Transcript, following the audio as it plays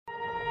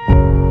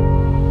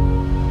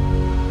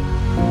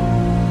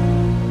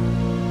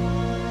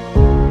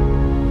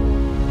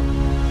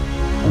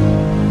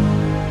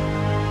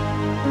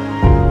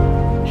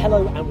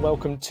and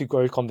welcome to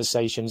Grow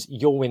Conversations,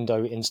 your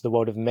window into the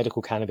world of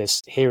medical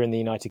cannabis here in the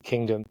United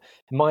Kingdom.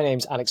 My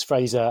name's Alex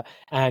Fraser,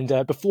 and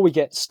before we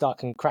get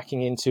stuck and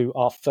cracking into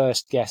our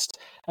first guest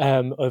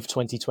of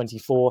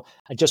 2024,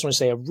 I just want to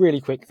say a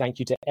really quick thank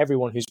you to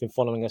everyone who's been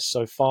following us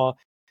so far.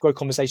 Grow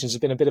Conversations has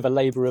been a bit of a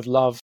labour of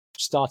love.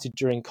 Started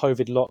during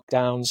COVID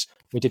lockdowns.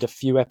 We did a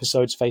few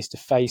episodes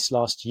face-to-face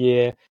last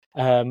year.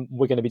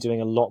 We're going to be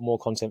doing a lot more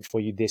content for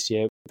you this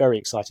year. Very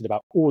excited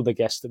about all the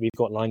guests that we've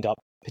got lined up.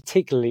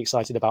 Particularly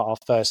excited about our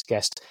first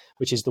guest,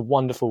 which is the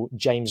wonderful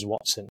James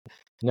Watson,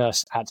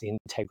 nurse at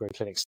Integro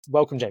Clinics.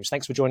 Welcome, James.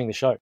 Thanks for joining the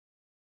show.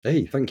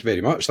 Hey, thank you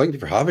very much. Thank you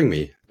for having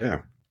me.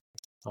 Yeah.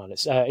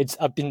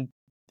 I've been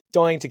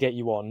dying to get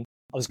you on.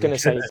 I was going to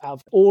say, out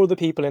of all the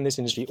people in this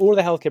industry, all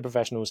the healthcare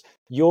professionals,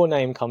 your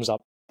name comes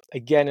up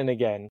again and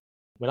again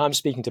when I'm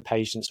speaking to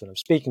patients, when I'm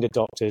speaking to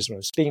doctors, when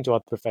I'm speaking to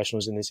other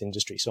professionals in this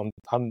industry. So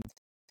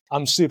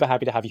I'm super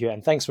happy to have you here,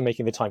 and thanks for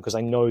making the time, because I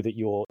know that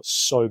you're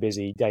so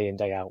busy day in,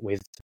 day out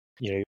with,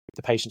 you know,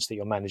 the patients that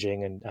you're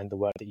managing and the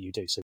work that you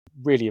do. So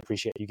really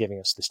appreciate you giving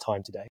us this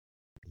time today.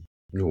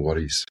 No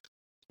worries.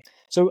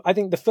 So I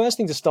think the first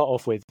thing to start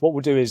off with, what we'll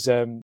do is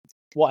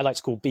what I like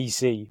to call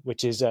BC,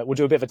 which is we'll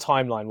do a bit of a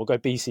timeline. We'll go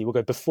BC, we'll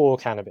go before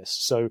cannabis.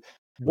 So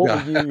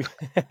what were you,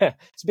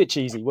 it's a bit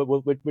cheesy.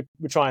 We're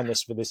trying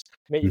this for this.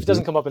 I mean, if it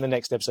doesn't come up in the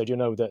next episode, you'll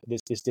know that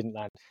this didn't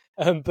land.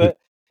 But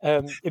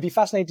it'd be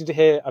fascinating to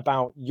hear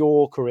about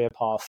your career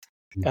path.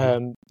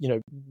 You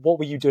know, what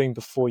were you doing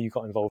before you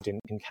got involved in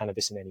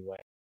cannabis in any way?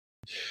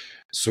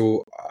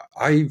 So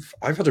I've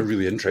had a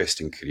really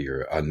interesting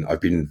career, and I've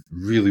been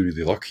really,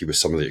 really lucky with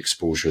some of the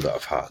exposure that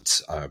I've had.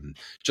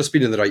 Just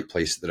been in the right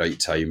place at the right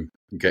time,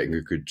 getting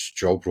a good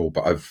job role.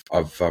 But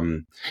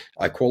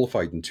I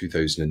qualified in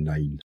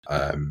 2009,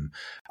 and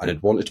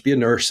I'd wanted to be a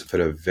nurse for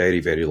a very,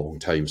 very long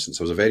time, since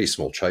I was a very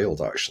small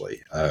child,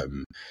 actually.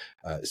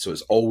 So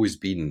it's always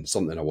been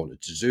something I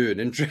wanted to do. And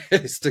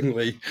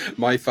interestingly,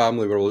 my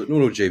family were all like,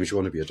 no, James, you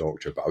want to be a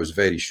doctor. But I was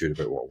very sure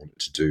about what I wanted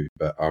to do.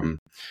 But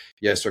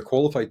so I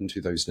qualified in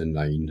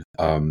 2009,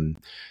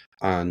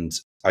 and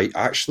I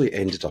actually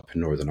ended up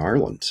in Northern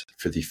Ireland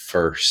for the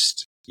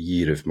first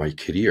year of my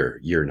career,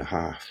 year and a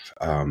half.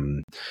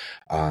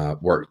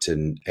 Worked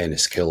in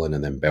Enniskillen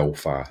and then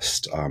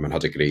Belfast, and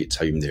had a great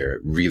time there.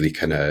 Really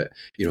kind of,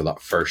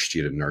 that first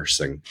year of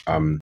nursing.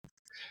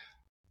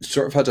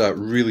 Sort of had a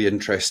really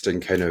interesting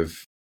kind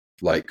of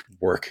like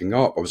working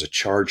up. I was a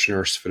charge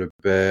nurse for a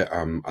bit,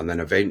 and then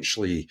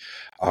eventually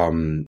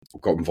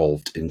got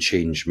involved in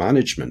change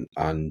management,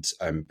 and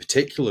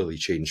particularly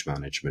change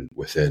management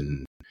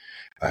within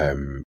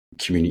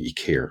community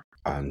care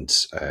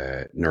and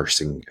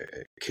nursing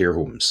care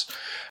homes.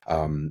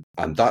 And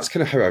that's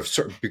kind of how I've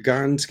sort of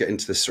began to get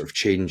into this sort of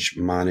change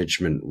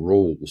management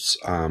roles,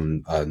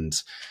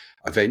 and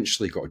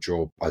eventually got a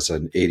job as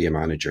an area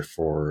manager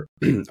for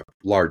a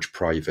large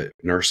private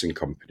nursing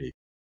company.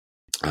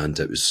 And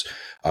it was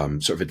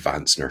sort of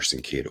advanced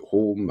nursing care at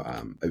home.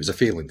 It was a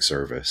failing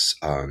service.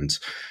 And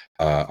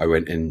I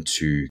went in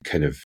to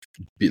kind of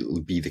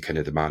be the kind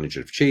of the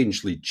manager of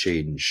change, lead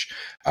change.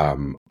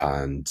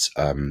 And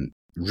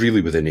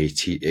really within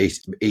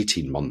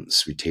 18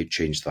 months, we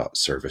changed that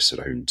service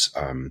around.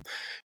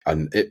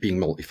 And it being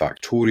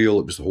multifactorial,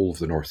 it was the whole of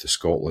the north of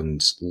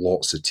Scotland,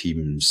 lots of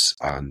teams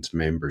and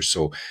members.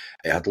 So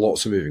it had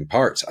lots of moving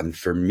parts. And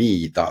for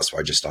me, that's what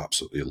I just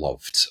absolutely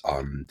loved.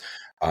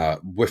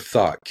 With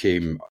that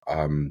came,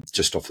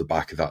 just off the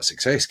back of that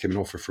success, came an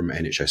offer from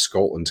NHS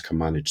Scotland to come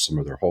manage some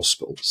of their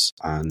hospitals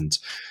and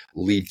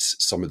lead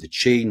some of the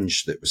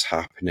change that was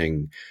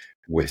happening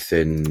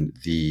within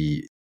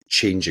the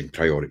changing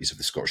priorities of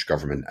the Scottish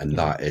Government. And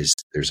that is,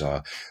 there's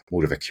a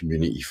more of a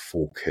community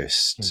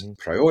focused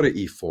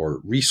priority for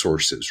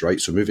resources,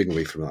 right? So moving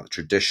away from that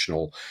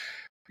traditional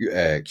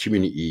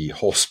community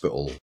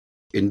hospital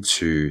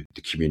into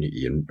the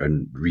community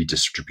and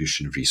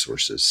redistribution of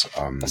resourtions.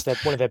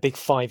 That's one of their big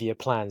 5-year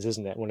plans,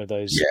 isn't it? One of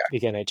those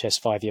big NHS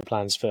 5-year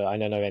plans for, I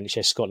know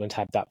NHS Scotland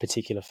had that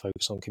particular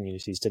focus on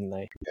communities, didn't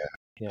they?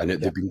 And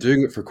they've been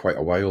doing it for quite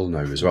a while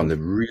now as well.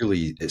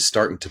 And it's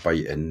starting to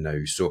bite in now.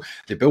 So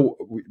we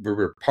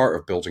were part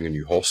of building a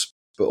new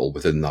hospital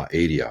within that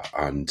area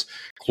and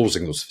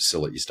closing those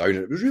facilities down. And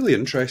it was really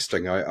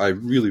interesting. I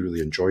really, really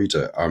enjoyed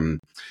it.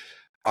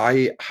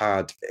 I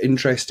had,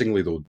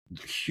 interestingly though,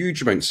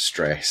 huge amounts of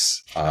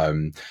stress,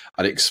 and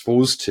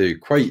exposed to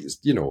quite,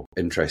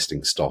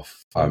 interesting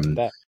stuff.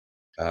 So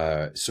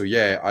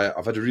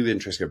I've had a really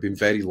interesting, I've been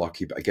very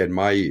lucky, but again,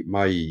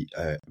 my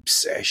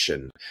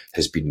obsession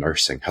has been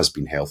nursing, has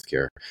been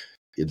healthcare,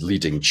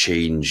 leading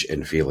change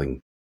in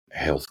failing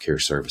healthcare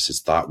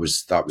services. That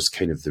was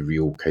kind of the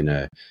real kind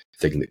of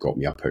thing that got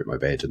me up out of my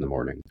bed in the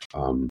morning.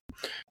 And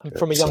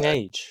from a young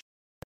age?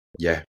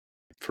 Yeah.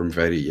 From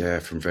very young,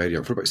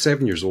 for about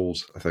 7 years old,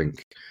 I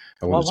think.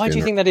 Why do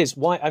you think that is?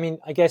 Why? I mean,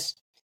 I guess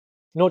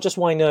not just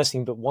why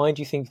nursing, but why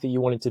do you think that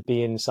you wanted to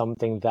be in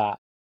something that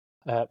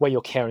where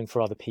you're caring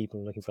for other people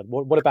and looking for?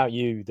 What about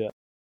you that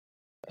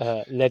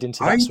led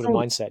into that sort of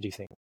mindset? Do you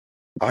think?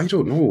 I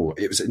don't know.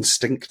 It was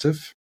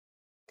instinctive.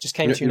 Just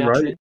came to you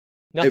naturally.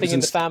 It Nothing was in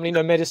the family,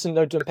 no medicine,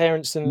 no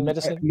parents in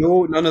medicine?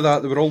 no, none of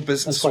that. They were all That's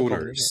business quite common,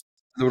 isn't owners.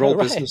 it? They were Oh, all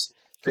right. business.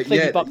 Completely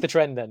Yeah. bucked the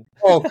trend then.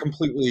 Oh,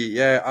 completely.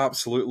 Yeah,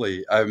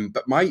 absolutely.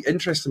 But my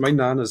interest in my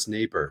nana's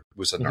neighbour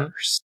was a Hmm.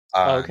 nurse,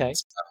 Oh, and okay.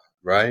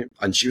 right,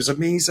 and she was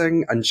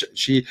amazing, and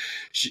she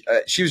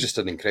was just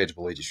an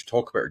incredible lady. She'd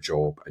talk about her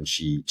job, and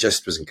she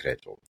just was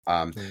incredible.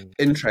 Mm.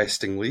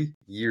 Interestingly,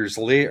 years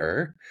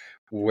later,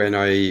 when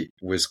I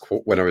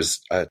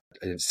was a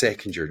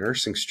second year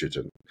nursing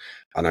student,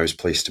 and I was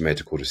placed to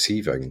medical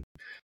receiving,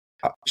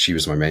 she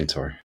was my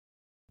mentor.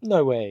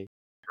 No way.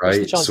 What's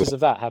the Right, so chances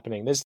of that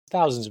happening? There's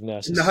thousands of in the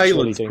nurses surely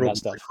Highlands, doing that probably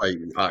stuff. quite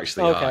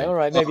actually Okay, high. all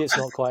right. Maybe it's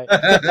not quite.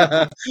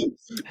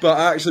 But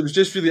actually, it was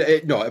just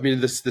really no. I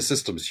mean, the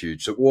system's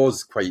huge, so it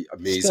was quite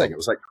amazing. Still. It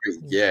was like,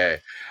 yeah.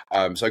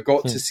 So I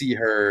got Hmm. to see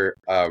her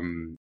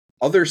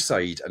other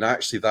side, and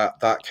actually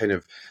that kind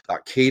of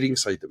that caring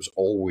side that was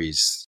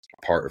always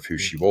part of who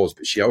she was.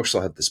 But she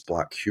also had this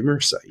black humor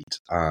side,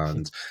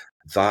 and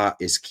that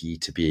is key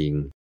to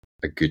being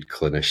a good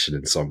clinician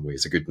in some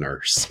ways, a good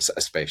nurse,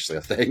 especially.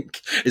 I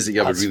think is that you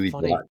have a That's really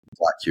funny.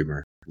 black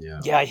humor. Yeah.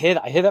 Yeah, I hear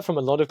that. I hear that from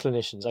a lot of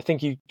clinicians. I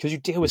think because you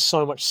deal with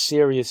so much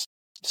serious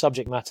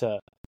subject matter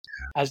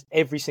as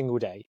every single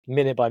day,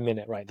 minute by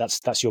minute, right?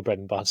 That's your bread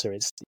and butter.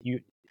 It's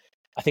you.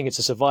 I think it's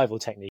a survival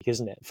technique,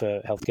 isn't it,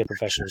 for healthcare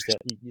professionals that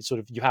you sort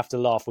of you have to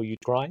laugh or you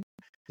cry.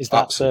 Is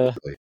that the?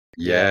 Absolutely.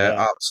 Yeah,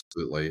 Yeah.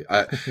 absolutely.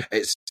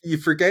 It's you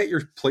forget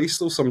your place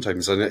though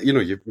sometimes, and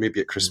you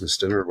maybe at Mm. Christmas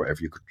dinner or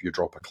whatever you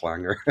drop a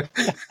clanger.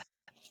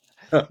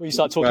 When you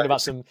start talking But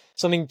about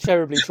something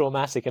terribly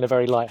traumatic in a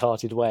very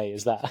light-hearted way,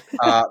 is that?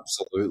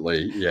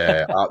 absolutely,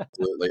 yeah,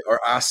 absolutely. Or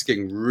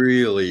asking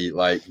really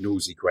like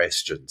nosy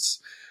questions,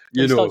 When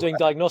you you start know. doing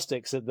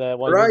diagnostics at the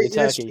while you're eating Right?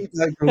 the Yes, turkey. street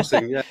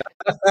diagnosing. Yeah.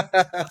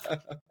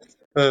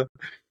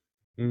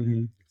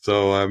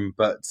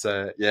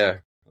 So, yeah,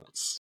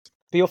 that's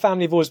But your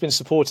family have always been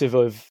supportive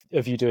of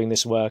you doing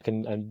this work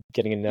and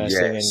getting in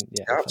nursing, yes, and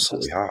yeah, they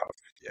absolutely fantastic. have.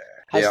 Yeah,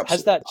 they Has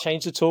absolutely that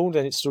changed at all?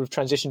 Then it's sort of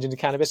transitioned into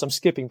cannabis. I'm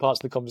skipping parts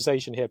of the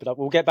conversation here, but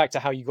we'll get back to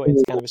how you got into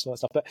have. cannabis and all that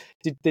stuff. But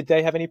did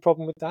they have any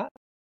problem with that?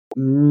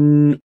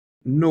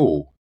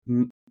 No,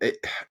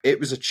 it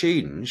was a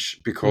change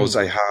because Mm,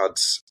 I had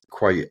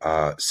quite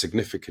a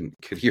significant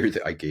career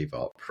that I gave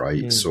up.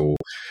 Right, mm. so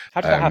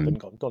How did that happen?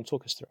 um, Go on,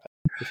 talk us through it,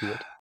 if you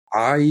would.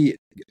 I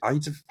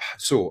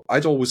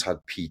I'd always had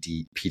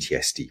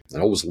PTSD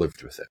and always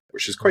lived with it,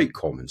 which is Mm. quite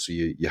common. So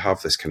you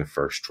have this kind of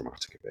first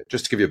traumatic event.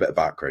 Just to give you a bit of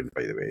background,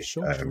 by the way.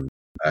 Sure, sure.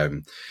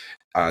 Um,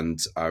 and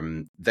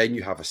then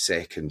you have a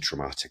second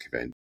traumatic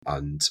event.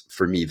 And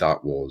for me,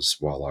 that was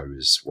while I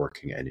was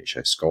working at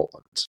NHS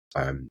Scotland,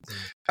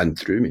 and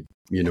threw me,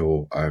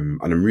 and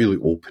I'm really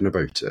open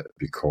about it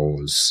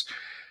because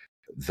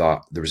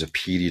that there was a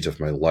period of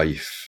my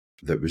life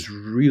that was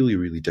really,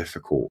 really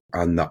difficult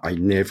and that I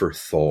never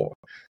thought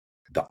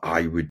that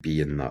I would be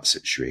in that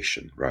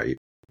situation, right?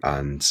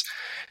 And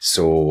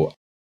so,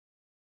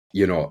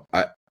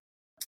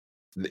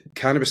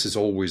 cannabis has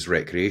always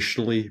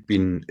recreationally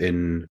been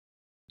in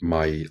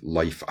my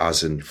life,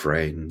 as in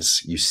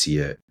friends. You see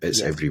it; it's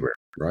Yes. everywhere,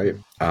 right?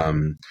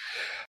 Mm.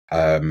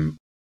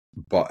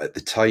 But at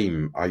the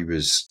time,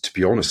 to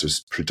be honest, I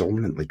was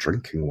predominantly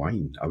drinking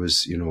wine. I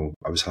was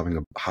having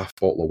a half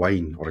bottle of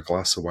wine or a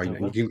glass of wine, Oh,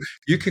 and well.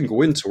 you can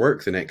go into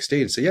work the next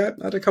day and say, "Yeah,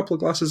 I had a couple of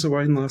glasses of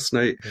wine last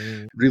night,"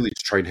 Mm, really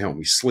to try and help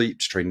me sleep,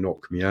 to try and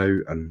knock me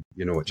out, and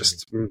it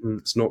just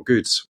it's not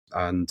good.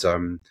 And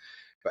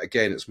but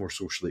again, it's more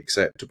socially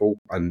acceptable,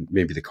 and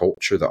maybe the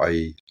culture that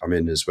I'm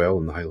in as well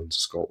in the Highlands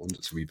of Scotland,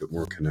 it's a wee bit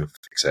more kind of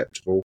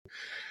acceptable.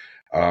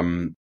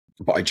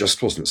 But I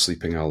just wasn't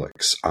sleeping,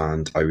 Alex,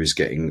 and I was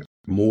getting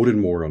more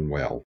and more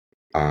unwell.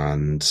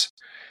 And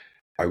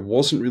I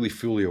wasn't really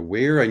fully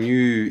aware. I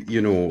knew,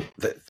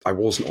 that I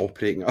wasn't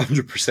operating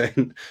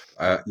 100%.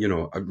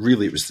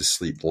 It was the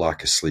sleep, the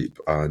lack of sleep.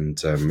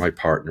 And my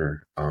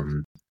partner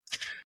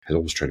had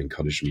always tried to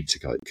encourage me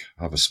to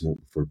have a smoke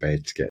before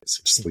bed to get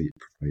some sleep.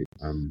 Right.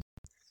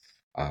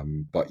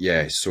 But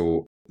yeah,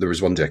 so there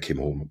was one day I came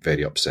home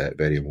very upset,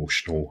 very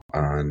emotional,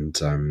 and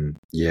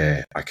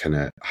I kind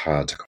of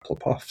had a couple of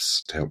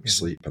puffs to help me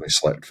sleep, and I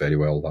slept very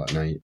well that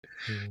night.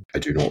 mm. I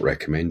do not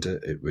recommend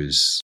it. It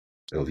was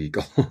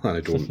illegal, and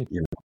I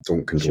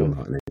don't condone Sure.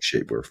 that in any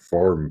shape or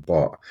form.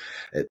 But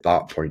at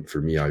that point,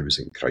 for me, I was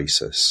in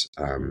crisis.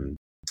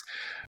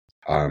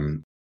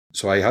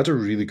 So I had a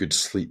really good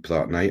sleep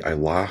that night. I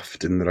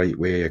laughed in the right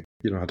way. I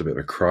had a bit of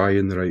a cry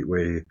in the right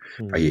way.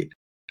 I ate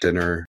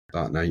dinner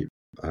that night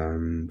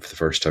for the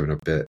first time in a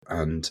bit,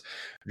 and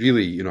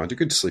really, I had a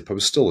good sleep. I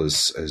was still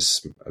I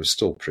was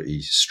still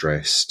pretty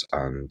stressed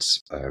and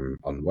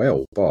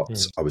unwell, but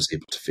I was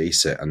able to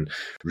face it and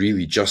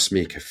really just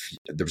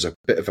there was a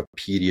bit of a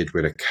period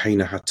where I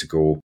kind of had to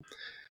go,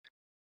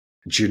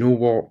 do you know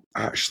what?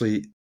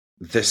 Actually,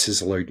 this has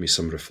allowed me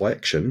some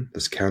reflection.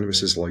 This cannabis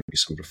has allowed me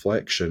some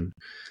reflection.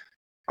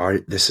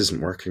 This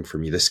isn't working for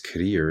me. This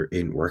career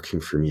ain't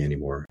working for me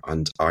anymore,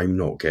 and I'm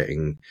not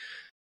getting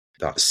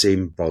that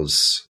same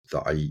buzz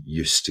that I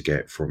used to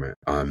get from it.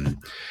 And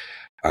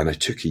I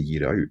took a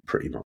year out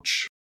pretty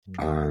much.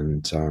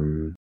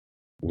 And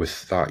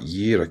with that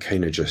year, I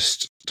kind of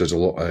just did a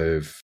lot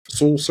of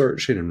soul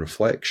searching and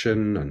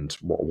reflection and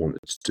what I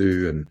wanted to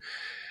do. And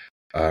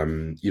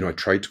I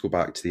tried to go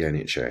back to the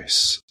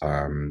NHS,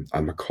 and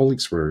my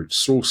colleagues were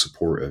so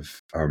supportive.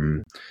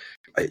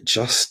 It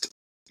just,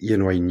 I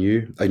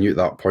knew at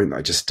that point that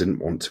I just didn't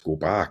want to go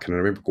back. And I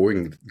remember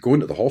going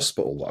to the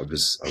hospital. I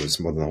was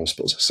one of the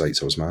hospital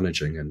sites I was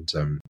managing, and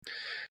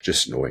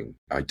just knowing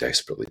I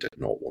desperately did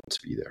not want to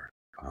be there.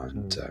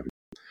 And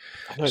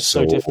I know it's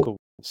so difficult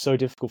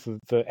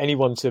for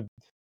anyone to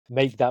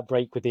make that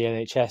break with the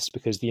NHS,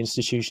 because the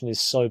institution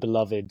is so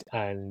beloved,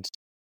 and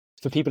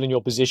for people in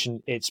your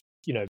position, it's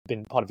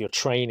been part of your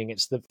training.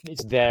 It's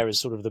there as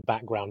sort of the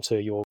background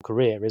to your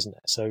career, isn't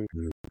it? So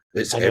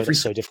I know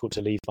it's so difficult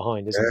to leave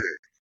behind, isn't it?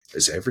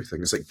 It's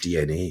everything. It's like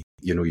DNA.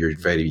 Your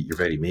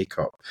very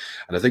makeup.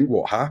 And I think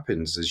what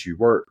happens is you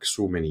work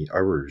so many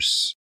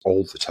hours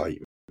all the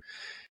time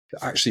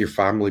that actually your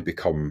family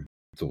become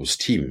those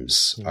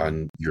teams,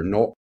 and you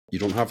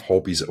don't have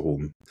hobbies at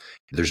home.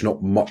 There's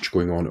not much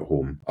going on at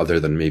home other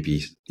than maybe,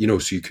 so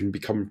you can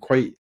become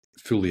quite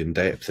fully in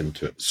depth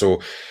into it.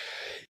 So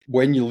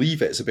when you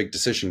leave it, it's a big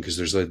decision, because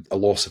there's a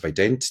loss of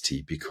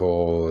identity,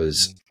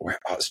 because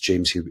that's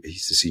James,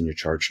 he's the senior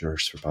charge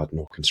nurse for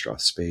Badenoch and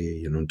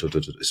Strathspey,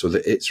 so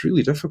it's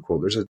really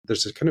difficult.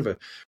 There's a kind of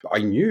I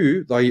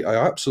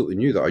absolutely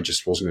knew that I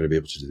just wasn't going to be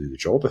able to do the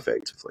job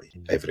effectively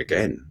ever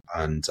again.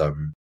 And a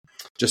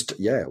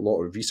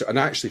lot of research. And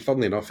actually,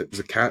 funnily enough, it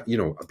was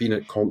being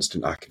a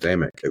constant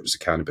academic, it was a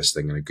cannabis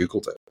thing, and I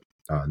Googled it.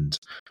 And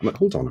I'm like,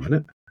 hold on a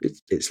minute,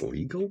 it's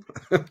legal?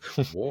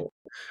 What?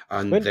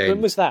 And when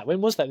was that?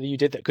 When was that you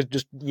did that? Because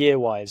just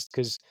year-wise,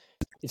 because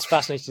it's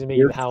fascinating to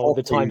me how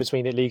the time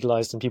between it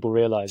legalized and people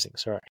realizing.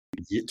 Sorry,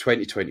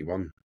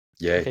 2021.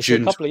 Yeah, okay, June.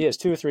 So a couple of years,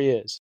 2 or 3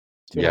 years,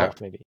 two and a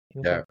half maybe.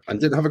 Yeah, and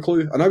didn't have a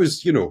clue. And I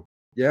was,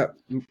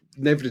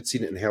 never had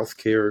seen it in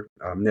healthcare.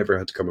 Never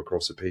had to come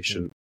across a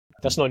patient.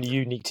 That's not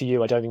unique to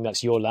you. I don't think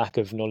that's your lack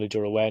of knowledge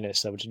or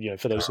awareness.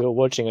 For those who are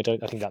watching, I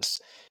think that's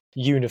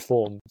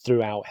uniform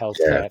throughout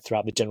healthcare,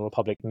 throughout the general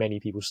public. Many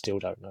people still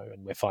don't know,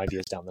 and we're 5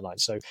 years down the line.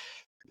 So,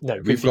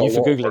 no, good for you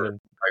for Googling.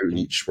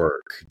 Outreach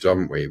work,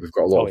 don't we? We've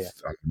got a lot of,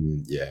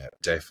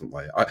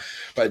 definitely.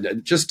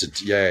 Just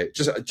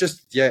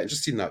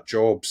seen that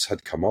jobs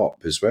had come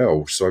up as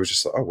well. So I was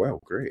just like, oh, well,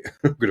 great.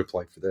 I'm going to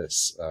apply for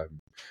this. I'm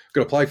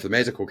going to apply for the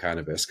medical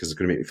cannabis because it's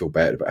going to make me feel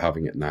better about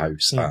having it in the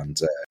house. And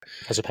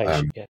as a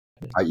patient,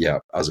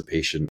 as a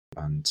patient,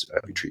 and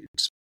be treated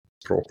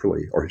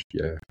properly.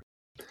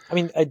 I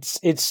mean,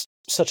 it's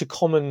such a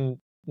common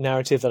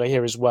narrative that I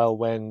hear as well,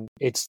 when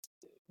it's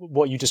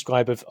what you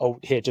describe of, oh,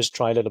 here, just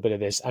try a little bit of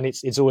this. And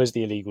it's always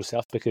the illegal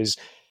stuff, because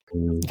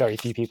very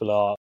few people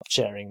are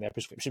sharing their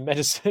prescription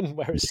medicine,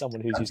 whereas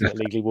someone who's using it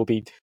legally will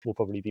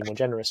probably be more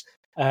generous.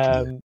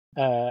 And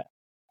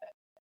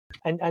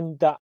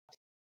that,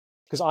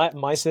 because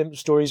my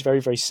story is very,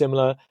 very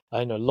similar.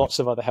 I know lots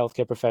of other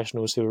healthcare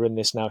professionals who are in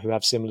this now who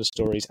have similar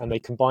stories, and they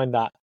combine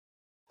that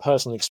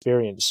personal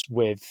experience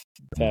with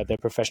their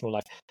professional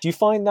life. Do you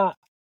find that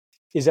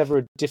is ever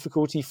a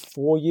difficulty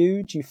for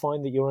you? Do you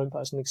find that your own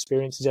personal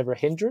experience is ever a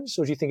hindrance,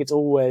 or do you think it's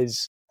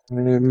always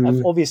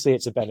obviously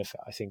it's a benefit?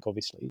 I think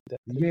obviously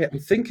I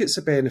think it's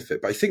a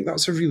benefit, but I think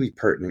that's a really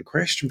pertinent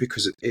question,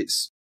 because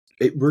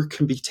we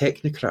can be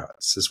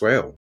technocrats as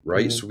well,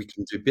 right? So we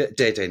can do a bit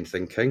dead end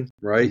thinking,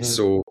 right?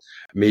 So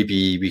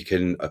maybe we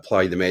can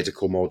apply the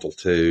medical model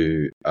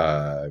to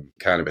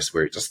cannabis,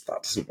 where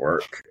that doesn't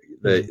work.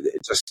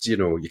 It just,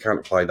 you can't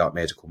apply that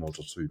medical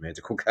model to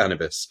medical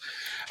cannabis.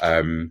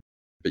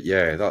 But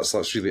yeah, that's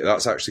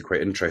actually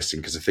quite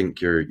interesting, because I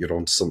think you're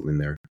onto something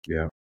there.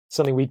 Yeah,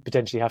 something we'd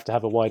potentially have to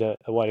have a wider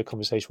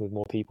conversation with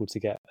more people to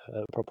get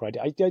a proper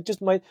idea. I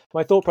just my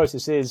thought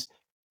process is,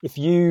 if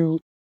you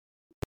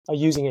are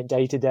using it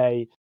day to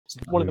day,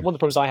 one of the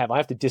problems I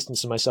have to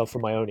distance myself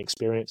from my own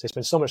experience. I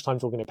spend so much time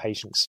talking to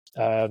patients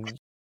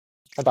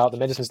about the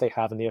medicines they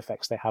have and the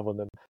effects they have on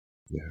them.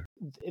 Yeah.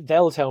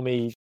 They'll tell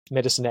me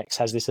medicine X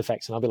has this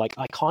effect, and I'll be like,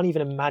 I can't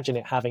even imagine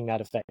it having that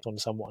effect on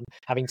someone.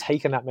 Having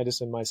taken that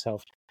medicine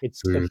myself,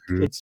 it's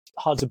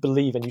hard to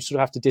believe, and you sort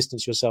of have to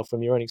distance yourself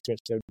from your own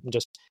experience and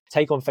just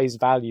take on face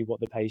value what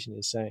the patient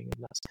is saying.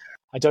 And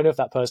I don't know if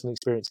that personal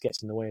experience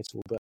gets in the way at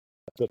all,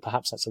 but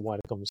perhaps that's a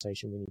wider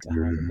conversation we need to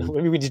have.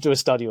 Maybe we need to do a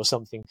study or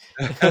something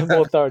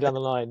more thorough down the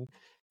line.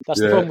 That's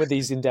the problem with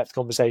these in-depth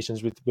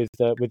conversations with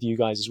you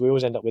guys, is we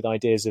always end up with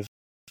ideas of,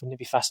 wouldn't it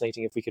be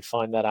fascinating if we could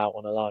find that out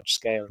on a large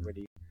scale and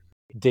really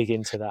dig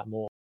into that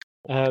more?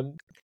 But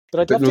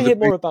I'd love to hear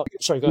more about...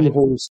 Sorry, go ahead.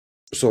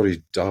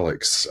 Sorry,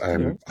 Alex.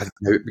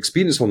 The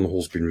experience on the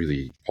whole has been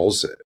really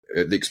positive.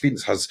 The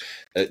experience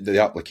the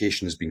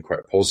application has been quite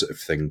a positive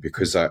thing,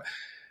 because I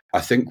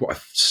think what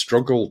I've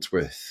struggled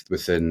with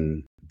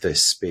within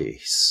this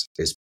space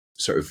is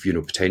sort of,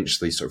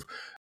 potentially sort of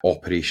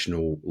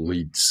operational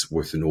leads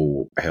with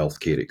no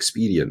healthcare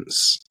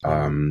experience.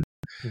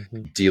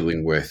 Mm-hmm.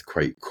 dealing with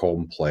quite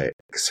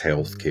complex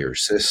healthcare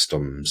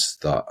systems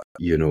that,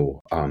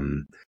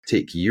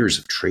 take years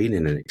of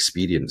training and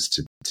experience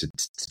to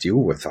deal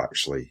with,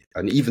 actually.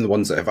 And even the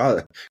ones that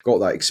have got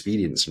that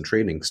experience and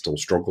training still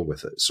struggle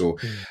with it. So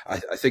I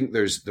think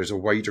there's a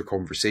wider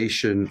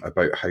conversation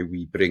about how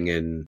we bring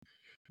in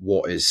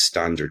what is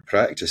standard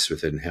practice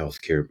within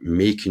healthcare,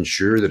 making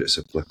sure that it's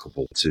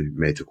applicable to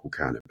medical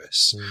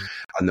cannabis,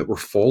 and that we're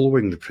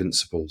following the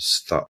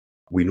principles that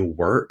we know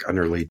work and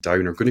are laid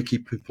down, are going to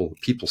keep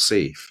people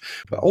safe,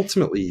 but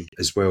ultimately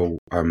as well,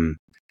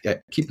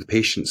 keep the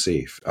patient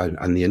safe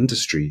and the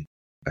industry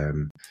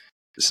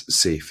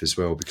safe as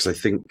well. Because I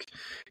think,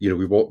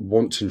 we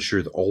want to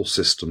ensure that all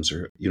systems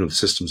are, the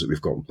systems that we've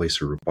got in place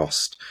are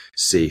robust,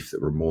 safe,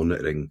 that we're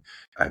monitoring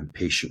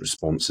patient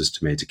responses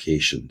to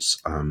medications,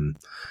 and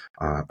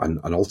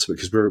ultimately,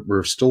 because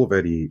we're still a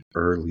very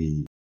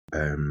early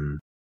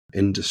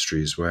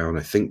industry as well, and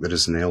I think there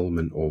is an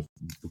element of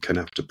we kind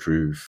of have to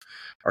prove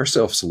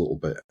ourselves a little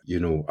bit,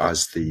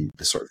 as the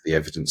sort of the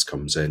evidence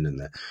comes in and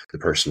the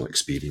personal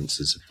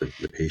experiences of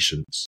the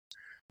patients.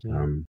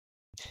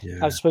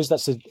 I suppose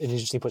that's an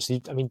interesting point. So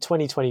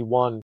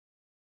 2021,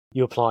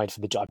 you applied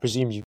for the job. I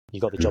presume you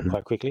got the job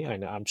quite quickly.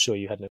 I'm sure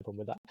you had no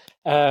problem with that.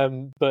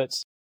 But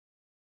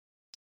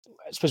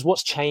I suppose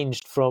what's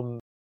changed from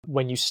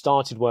when you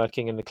started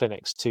working in the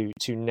clinics to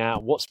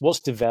now? What's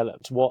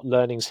developed? What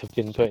learnings have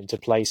been put into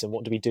place, and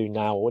what do we do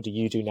now? Or what do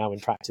you do now in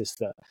practice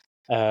that,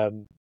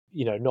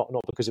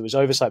 not because it was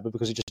oversight, but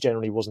because it just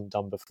generally wasn't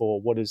done before?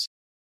 What is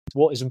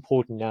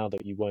important now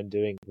that you weren't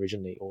doing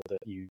originally, or that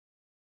you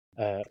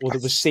or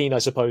that was seen, I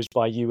suppose,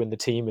 by you and the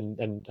team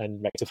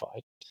and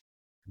rectified?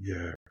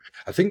 Yeah,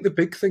 I think the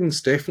big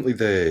thing's definitely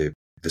the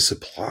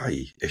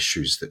supply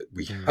issues that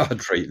we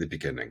had right at the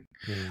beginning.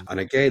 And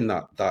again,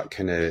 that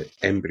kind of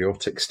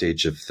embryotic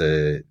stage of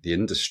the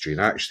industry.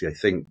 And actually, I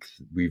think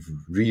we've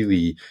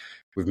maybe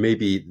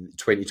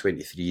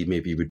 2023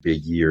 maybe would be a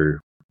year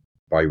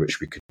by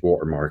which we could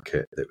watermark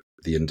it, that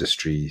the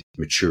industry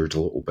matured a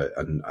little bit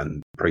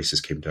and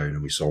prices came down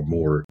and we saw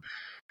more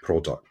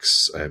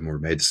products, more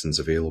medicines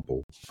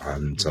available.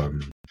 And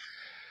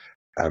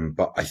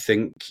but I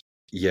think,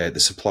 the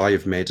supply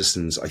of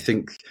medicines, I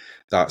think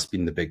that's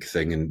been the big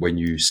thing. And when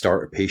you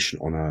start a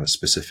patient on a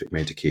specific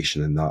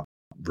medication and that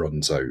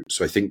runs out.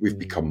 So I think we've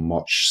become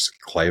much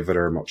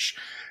cleverer, much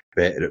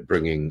better at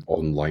bringing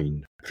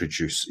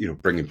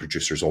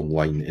producers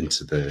online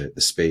into the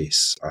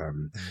space,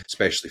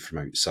 especially from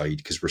outside,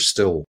 because we're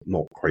still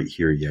not quite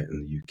here yet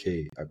in the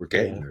UK. We're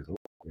getting there though,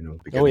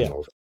 beginning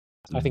of.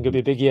 I think it'll be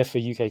a big year for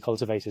UK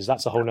cultivators.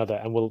 That's a whole nother,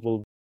 and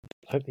we'll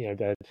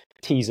the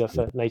teaser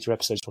for later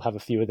episodes. We'll have a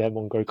few of them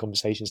on Grow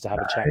Conversations to have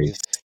a chat with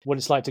what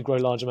it's like to grow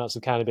large amounts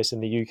of cannabis in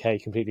the UK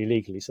completely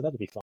legally. So that'll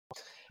be fun.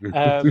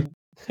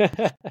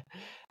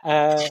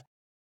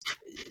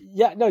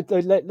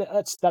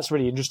 That's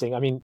really interesting. I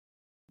mean,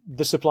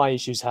 the supply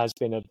issues has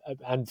been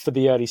and for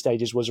the early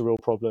stages was a real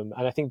problem,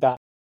 and I think that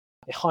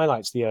it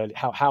highlights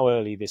how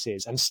early this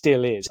is and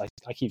still is.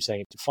 I keep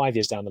saying 5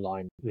 years down the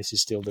line, this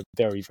is still the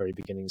very, very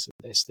beginnings of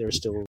this. There are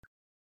still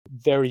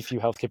very few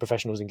healthcare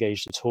professionals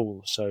engaged at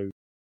all. So,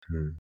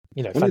 one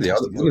of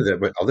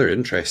the other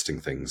interesting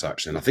things,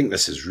 actually, and I think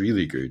this is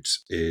really good,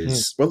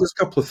 is, well, there's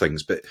a couple of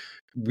things, but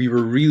we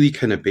were really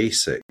kind of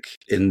basic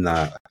in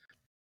that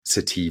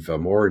sativa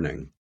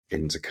morning,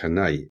 indica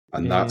night,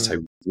 and that's how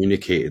we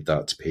communicated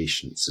that to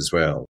patients as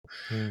well.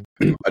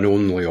 And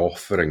only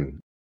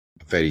offering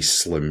a very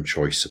slim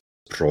choice of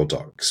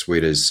products,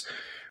 whereas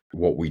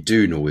what we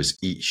do know is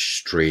each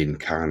strain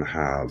can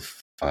have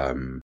a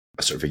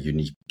sort of a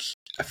unique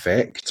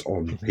effect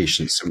on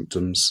patients'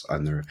 symptoms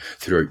and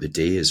throughout the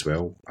day as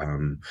well,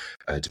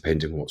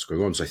 depending on what's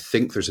going on. So I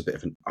think there's a bit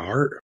of an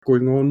art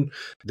going on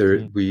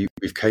there. We've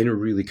kind of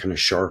really kind of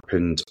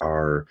sharpened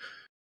our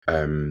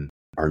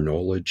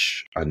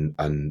knowledge and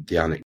the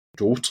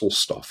anecdotal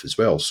stuff as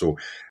well. So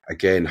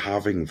again,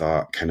 having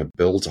that kind of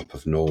build up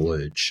of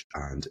knowledge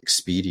and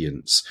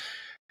experience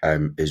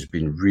has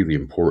been really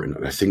important.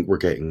 And I think we're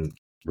getting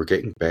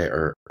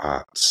better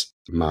at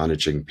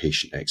managing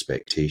patient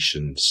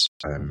expectations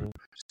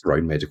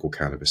around medical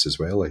cannabis as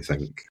well. I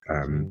think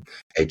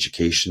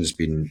education's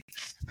been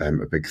a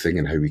big thing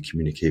in how we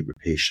communicate with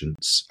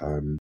patients.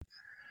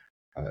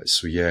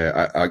 So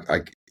yeah, I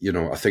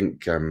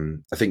think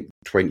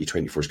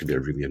 2024 is going to be a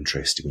really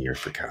interesting year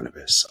for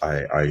cannabis.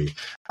 I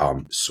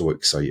am so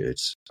excited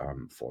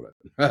for it.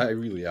 I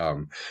really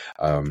am.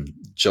 I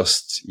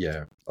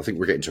think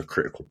we're getting to a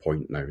critical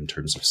point now in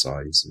terms of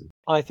size.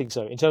 I think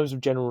so. In terms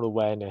of general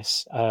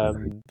awareness,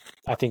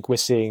 I think we're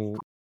seeing,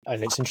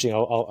 and it's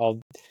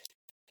interesting.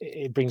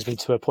 It brings me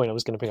to a point I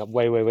was going to bring up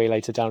way, way, way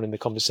later down in the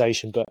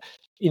conversation. But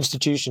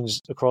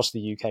institutions across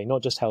the UK,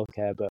 not just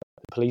healthcare, but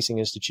policing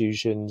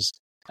institutions,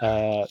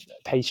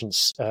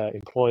 patients,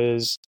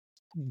 employers,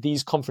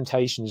 these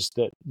confrontations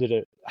that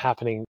are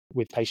happening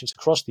with patients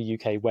across the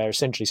UK, where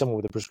essentially someone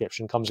with a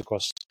prescription comes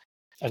across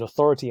an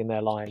authority in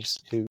their lives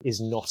who is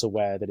not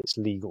aware that it's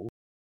legal,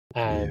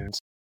 and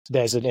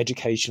there's an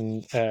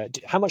education.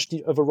 How much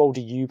of a role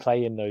do you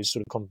play in those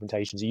sort of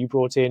confrontations? Are you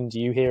brought in? Do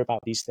you hear about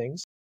these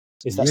things?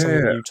 Is that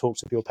something that Yeah, you talk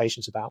to your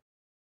patients about?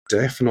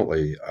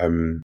 definitely.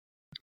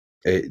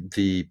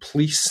 The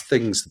police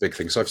thing's the big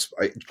thing. So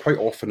quite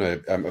often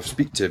I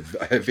speak to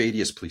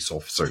various police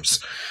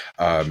officers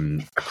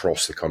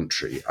across the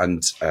country,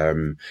 and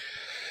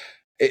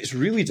it's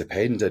really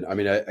dependent. I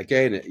mean,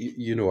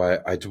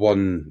 I'd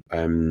one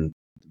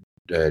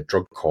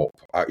drug cop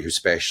who's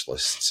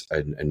specialist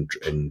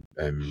in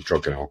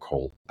drug and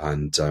alcohol,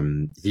 and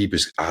he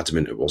was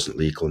adamant it wasn't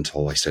legal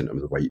until I sent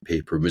him the white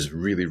paper, and was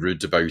really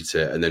rude about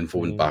it, and then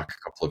phoned back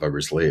a couple of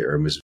hours later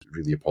and was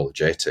really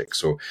apologetic.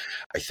 So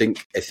I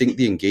think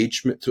the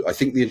engagement, I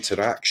think the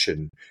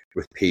interaction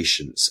with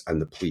patients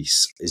and the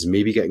police is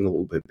maybe getting a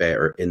little bit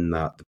better in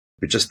that,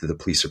 but just that the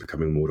police are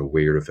becoming more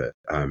aware of it.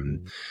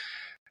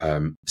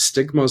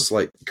 Stigmas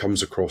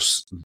comes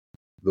across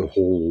the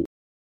whole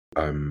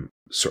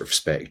sort of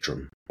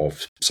spectrum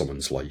of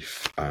someone's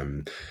life,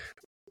 and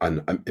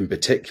in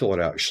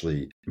particular,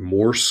 actually,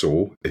 more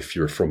so if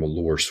you're from a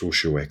lower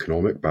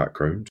socioeconomic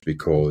background,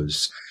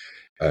 because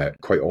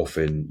quite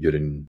often you're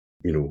in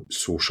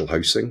social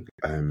housing,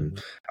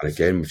 and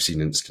again, we've seen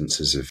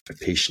instances of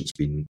patients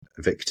being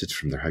evicted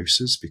from their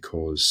houses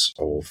because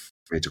of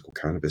medical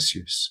cannabis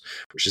use,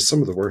 which is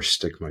some of the worst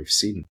stigma I've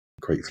seen,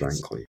 quite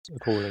frankly.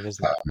 It's appalling,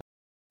 isn't it?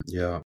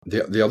 Yeah.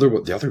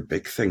 The other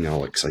big thing,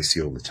 Alex, I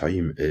see all the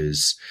time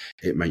is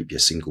it might be a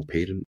single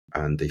parent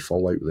and they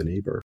fall out with a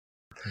neighbour,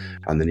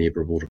 and the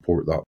neighbour will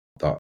report that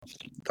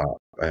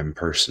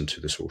person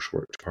to the social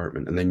work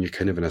department, and then you're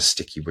kind of in a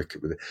sticky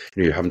wicket with it.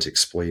 You're having to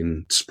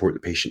support the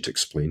patient to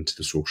explain to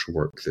the social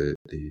work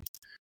the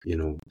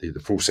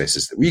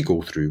processes that we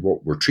go through,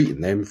 what we're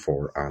treating them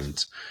for,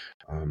 and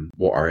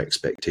what our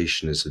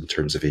expectation is in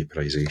terms of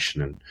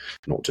vaporization and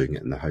not doing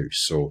it in the house.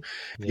 So,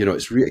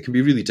 it can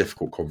be really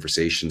difficult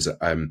conversations.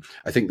 I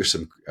think there's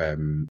some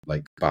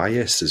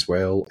bias as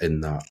well in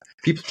that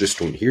people just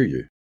don't hear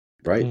you,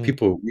 right?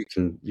 People,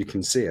 you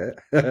can say it,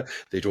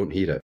 they don't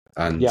hear it,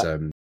 and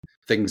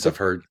I've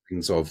heard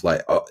things of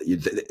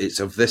it's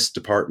of this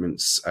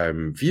department's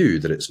view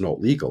that it's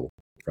not legal.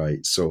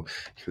 Right. So,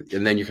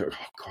 and then you go,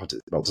 oh God,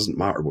 it doesn't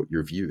matter what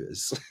your view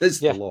is. It's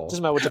the law. It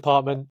doesn't matter what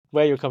department,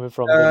 where you're coming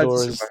from. The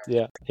law is,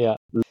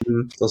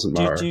 doesn't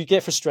matter. Do you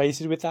get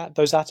frustrated with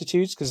those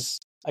attitudes? Because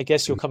I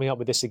guess you're coming up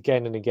with this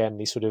again and again,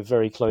 these sort of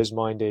very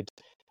closed-minded,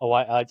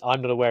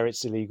 I'm not aware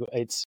it's illegal.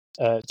 I'm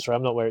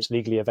not aware it's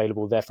legally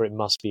available, therefore it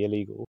must be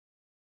illegal.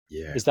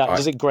 Yeah. Is that,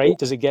 does it grate?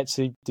 Does it get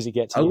to a you?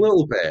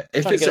 little bit?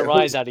 I'm trying to get a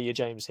rise out of you,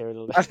 James, here a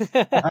little bit.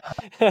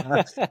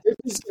 If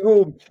it's at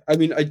home, I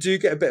mean, I do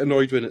get a bit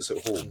annoyed when it's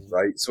at home,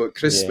 right? So at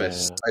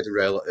Christmas, I had a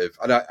relative,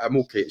 and I'm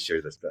okay to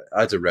share this, but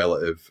I had a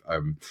relative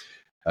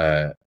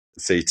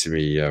say to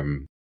me,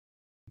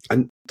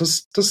 and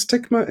does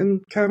stigma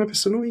in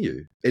cannabis annoy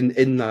you?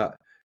 In that,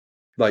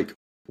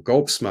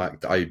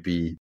 gobsmacked, I'd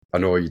be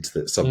annoyed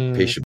that some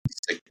patient would be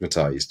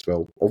stigmatized.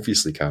 Well,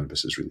 obviously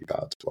cannabis is really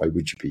bad. Why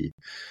would you be?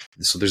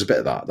 So there's a bit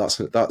of that.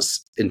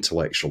 That's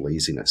intellectual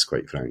laziness,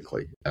 quite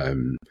frankly.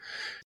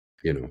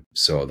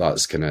 So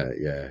that's kind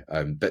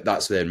of, but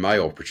that's then my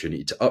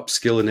opportunity to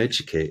upskill and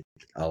educate,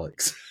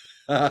 Alex.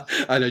 And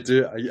I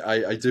do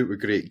it with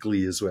great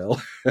glee as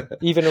well.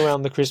 Even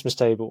around the Christmas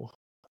table.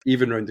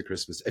 Even around the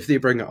Christmas, if they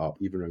bring it up,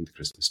 even around the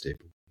Christmas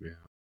table. Yeah.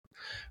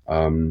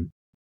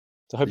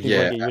 So hopefully we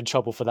won't get you in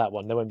trouble for that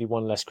one. There won't be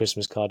one less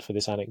Christmas card for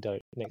this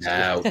anecdote next year.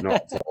 No,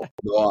 not at all.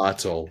 Not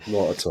at all.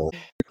 Not at all.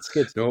 It's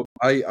good. No,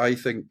 I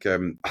think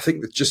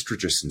that just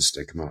reducing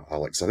stigma,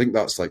 Alex. I think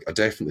that's I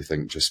definitely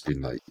think just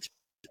being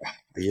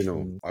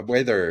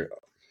whether,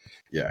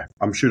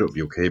 I'm sure it'll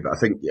be okay, but I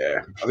think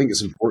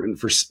it's important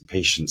for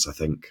patients. I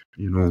think,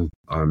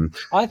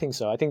 I think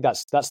so. I think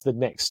that's the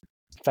next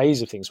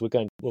phase of things. We'll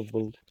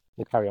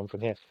carry on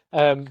from here.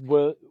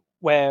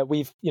 Where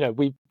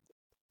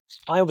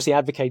I obviously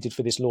advocated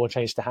for this law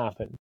change to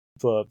happen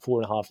for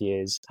 4.5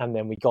 years, and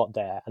then we got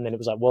there, and then it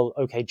was like, well,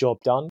 okay, job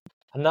done.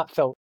 And that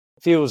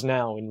feels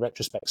now in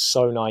retrospect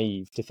so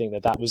naive to think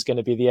that was going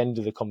to be the end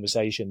of the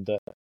conversation, that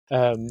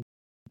a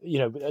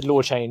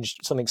law change,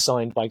 something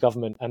signed by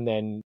government, and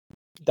then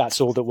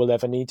that's all that we'll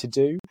ever need to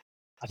do.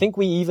 I think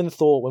we even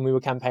thought when we were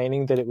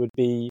campaigning that it would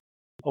be,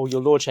 oh, your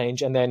law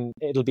change, and then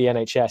it'll be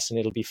NHS and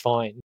it'll be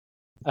fine.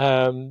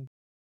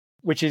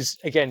 Which is,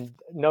 again,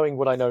 knowing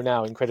what I know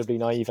now, incredibly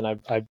naive, and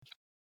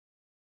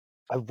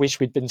I wish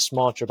we'd been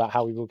smarter about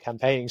how we were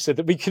campaigning so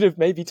that we could have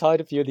maybe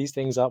tied a few of these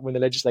things up when the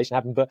legislation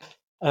happened. But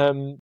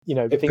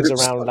things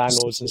around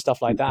landlords and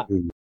stuff like that.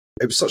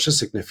 It was such a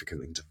significant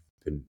thing to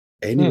happen.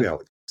 Anyway,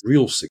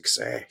 real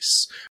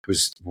success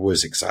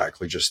was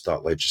exactly just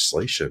that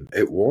legislation.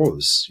 It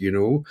was,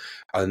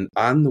 and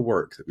the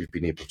work that we've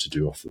been able to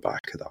do off the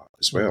back of that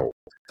as well.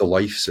 The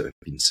lives that have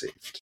been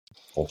saved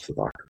off the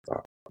back of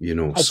that,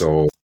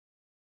 so.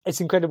 It's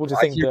incredible to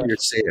think that what you're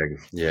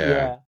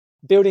saying.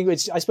 Building,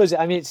 which I suppose,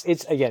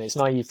 it's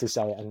naive to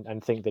say it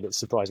and think that it's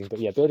surprising,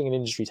 but building an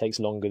industry takes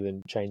longer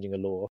than changing a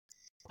law,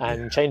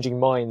 and changing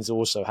minds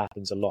also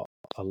happens a lot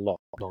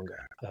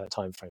longer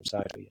time frame,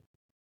 sadly.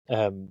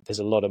 there's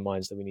a lot of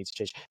minds that we need to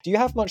change. Do you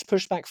have much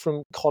pushback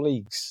from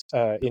colleagues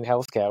in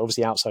healthcare?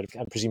 Obviously, outside of,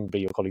 and presumably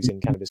your colleagues in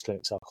cannabis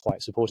clinics are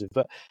quite supportive,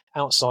 but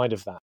outside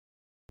of that,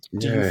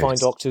 do you find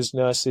Yes. doctors,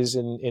 nurses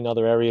in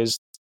other areas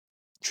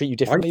treat you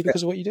differently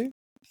because of what you do?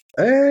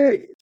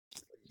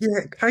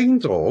 Yeah,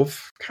 kind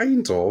of. Do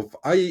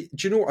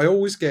you know, I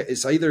always get,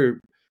 it's either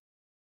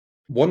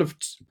one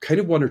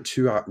or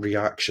two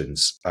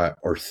reactions,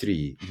 or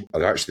three.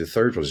 And actually, the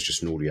third one is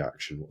just no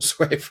reaction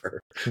whatsoever.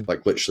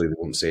 Like literally, they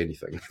won't say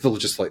anything. They'll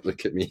just like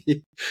look at me.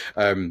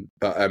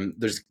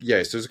 There's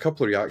a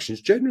couple of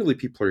reactions. Generally,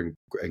 people are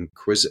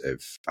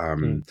inquisitive,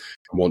 and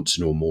want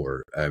to know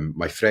more.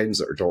 My friends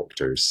that are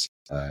doctors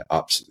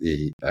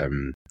absolutely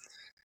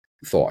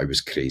thought I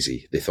was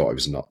crazy. They thought I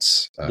was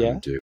nuts. Doing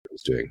what I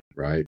was doing,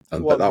 right?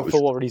 But that was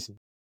for what reason?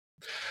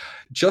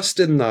 just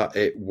in that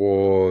it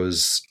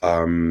was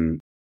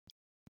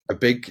a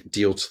big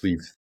deal to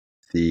leave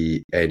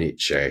the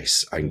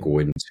NHS and go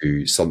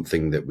into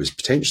something that was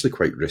potentially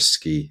quite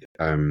risky,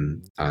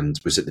 and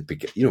was at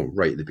the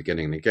right at the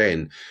beginning. And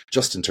again,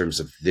 just in terms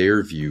of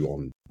their view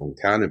on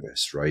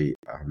cannabis, right?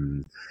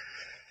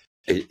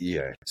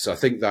 So I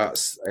think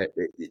that's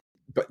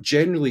but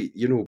generally,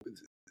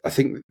 I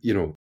think,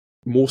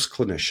 most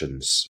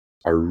clinicians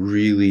are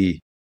really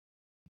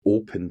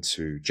open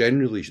to,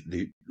 generally,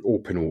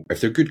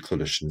 if they're good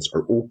clinicians,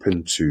 are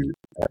open to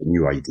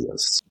new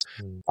ideas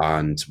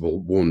and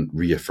won't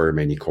reaffirm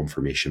any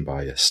confirmation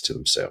bias to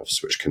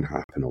themselves, which can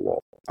happen a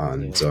lot.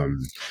 And,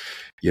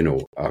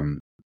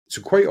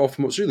 so quite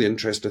often what's really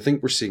interesting, I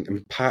think we're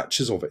seeing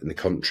patches of it in the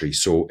country.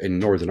 So in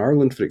Northern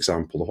Ireland, for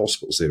example, the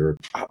hospitals there are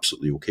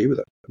absolutely okay with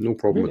it. No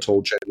problem at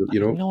all.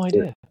 No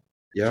idea.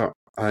 Yeah.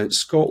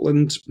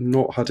 Scotland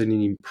not had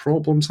any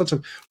problems. Had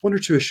one or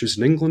two issues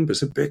in England, but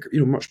it's a big,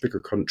 much bigger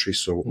country,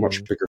 so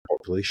much bigger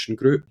population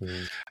group.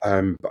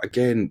 But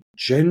again,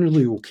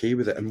 generally okay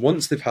with it. And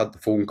once they've had the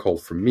phone call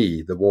from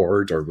me, the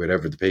ward or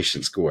wherever the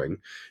patient's going,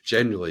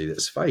 generally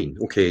it's fine.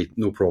 Okay,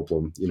 no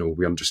problem.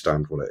 We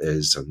understand what it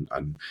is,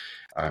 and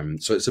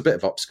so it's a bit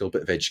of upskill, a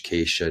bit of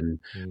education.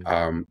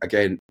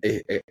 Again,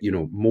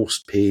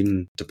 most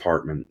pain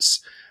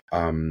departments.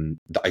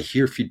 That I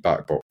hear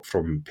feedback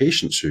from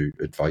patients who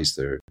advise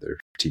their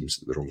teams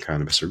that they're on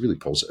cannabis are really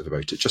positive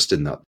about it, just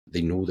in that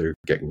they know they're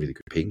getting really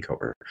good pain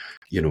cover.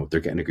 They're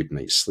getting a good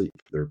night's sleep.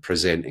 They're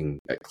presenting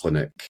at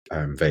clinic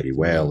very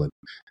well, and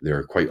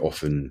they're quite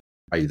often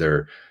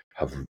either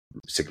have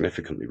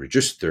significantly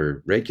reduced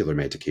their regular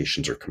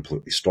medications or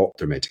completely stopped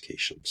their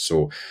medications.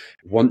 So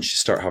once you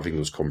start having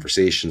those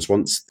conversations,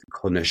 once the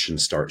clinician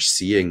starts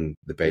seeing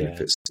the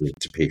benefits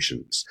to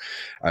patients,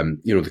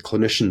 the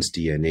clinician's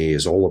DNA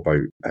is all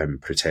about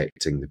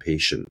protecting the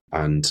patient.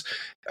 And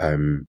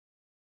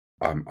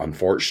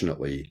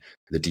unfortunately,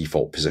 the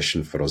default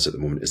position for us at the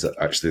moment is that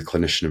actually the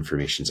clinician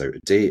information is out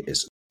of date.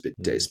 It's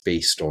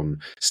based on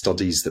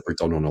studies that were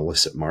done on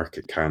illicit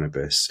market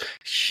cannabis,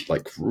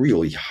 like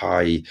really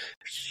high,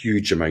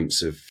 huge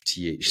amounts of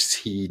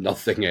THC,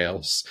 nothing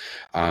else.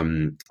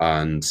 So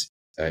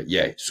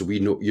we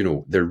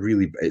know, they're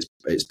really,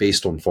 it's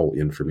based on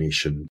faulty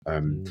information.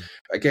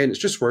 Again, it's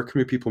just working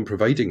with people and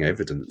providing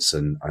evidence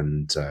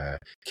and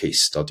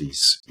case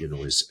studies,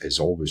 is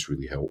always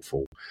really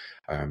helpful.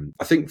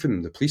 I think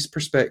from the police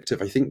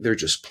perspective, I think they're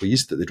just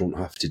pleased that they don't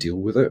have to deal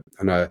with it.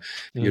 And,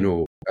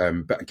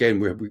 but again,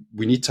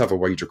 we need to have a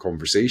wider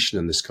conversation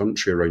in this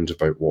country around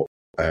about what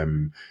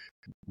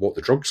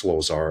the drugs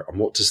laws are and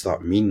what does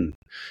that mean.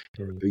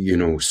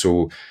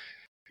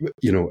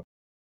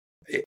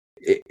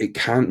 It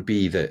can't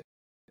be that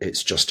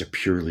it's just a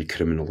purely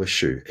criminal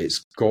issue.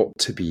 It's got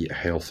to be a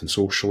health and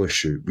social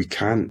issue. We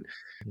can't,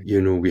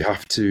 we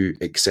have to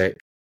accept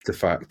the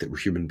fact that we're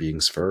human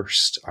beings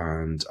first,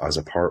 and as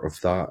a part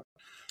of that,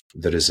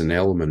 there is an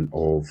element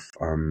of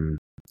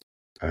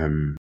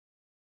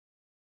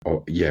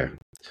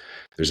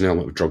there's an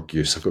element of drug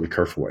use. I've got to be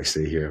careful what I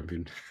say here. I've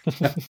been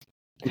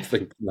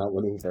thinking that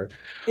one over.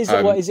 Is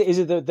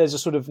it that there's a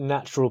sort of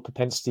natural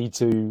propensity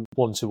to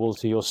want to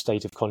alter your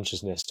state of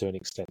consciousness to an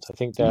extent? I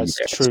think that's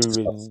true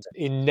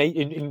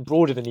in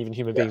broader than even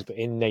human beings, but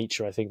in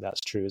nature, I think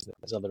that's true, isn't it?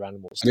 There's other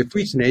animals. And if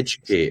we can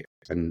educate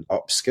and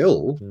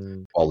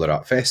upskill while they're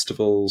at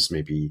festivals,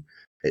 maybe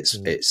it's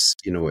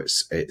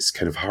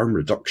kind of harm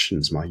reduction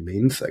is my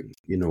main thing.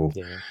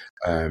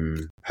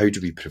 How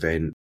do we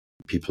prevent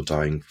people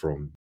dying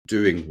from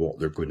doing what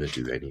they're going to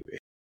do anyway?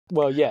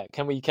 Well, yeah.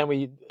 Can we?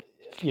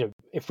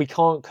 If we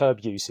can't curb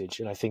usage,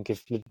 and I think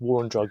if the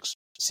war on drugs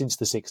since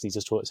the 60s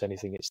has taught us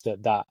anything, it's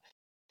that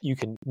you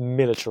can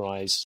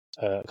militarize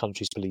a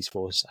country's police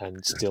force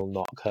and still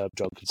not curb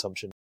drug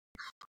consumption.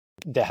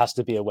 There has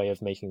to be a way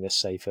of making this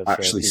safer.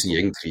 Actually, see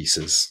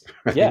increases.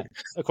 Yeah,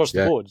 across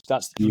the board.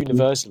 That's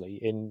universally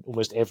in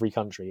almost every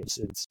country.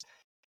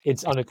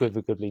 It's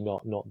unequivocally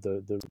not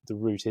the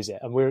route, is it?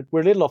 And we're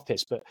a little off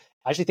pitch, but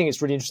I actually think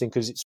it's really interesting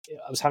because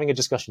I was having a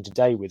discussion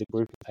today with a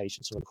group of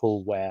patients on a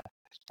call where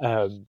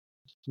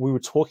we were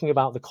talking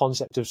about the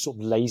concept of sort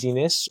of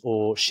laziness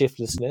or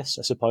shiftlessness,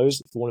 I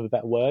suppose, for want of a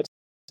better word.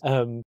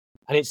 And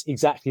it's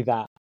exactly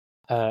that.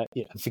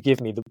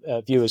 forgive me,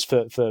 the viewers,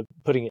 for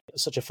putting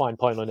such a fine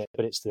point on it,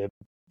 but it's the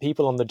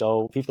people on the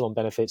dole, people on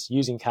benefits,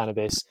 using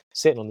cannabis,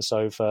 sitting on the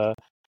sofa,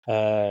 with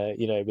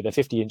a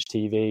 50-inch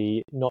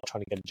TV, not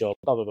trying to get a job,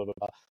 blah, blah, blah, blah,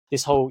 blah.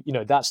 This whole,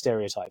 that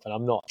stereotype, and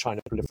I'm not trying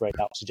to proliferate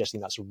that or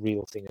suggesting that's a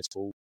real thing at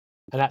all.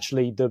 And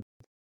actually,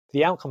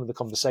 the outcome of the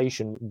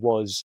conversation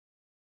was,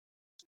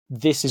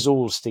 this is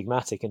all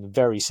stigmatic in a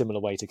very similar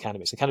way to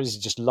cannabis. And cannabis is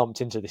just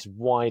lumped into this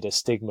wider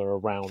stigma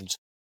around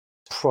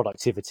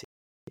productivity,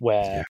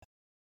 where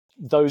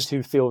those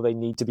who feel they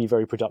need to be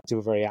very productive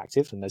are very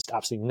active, and there's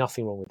absolutely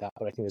nothing wrong with that.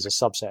 But I think there's a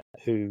subset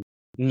who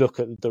look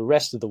at the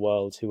rest of the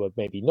world who are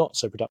maybe not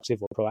so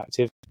productive or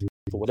proactive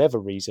for whatever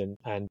reason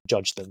and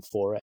judge them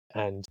for it.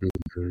 And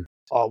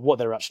what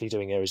they're actually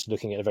doing here is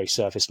looking at a very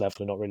surface level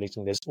and not really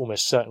thinking there's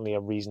almost certainly a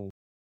reason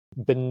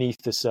beneath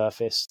the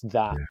surface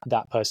that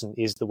that person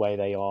is the way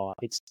they are.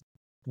 It's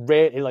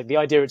rarely, like, the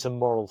idea it's a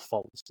moral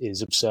fault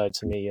is absurd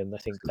to me, and I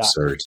think that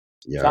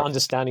that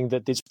understanding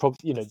that there's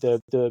probably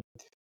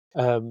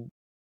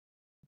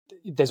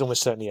there's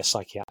almost certainly a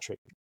psychiatric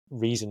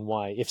reason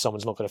why, if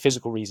someone's not got a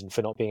physical reason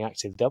for not being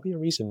active, there'll be a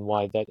reason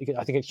why. That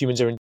I think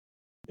humans are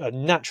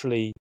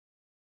naturally,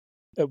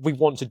 we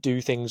want to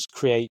do things,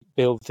 create,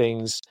 build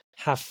things,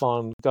 have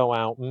fun, go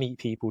out, meet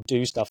people,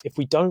 do stuff. If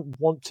we don't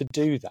want to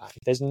do that,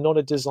 if there's not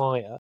a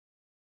desire,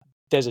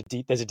 there's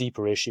a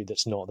deeper issue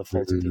that's not the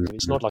fault of people.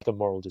 It's not like a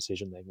moral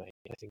decision they make.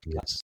 I think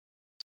that's,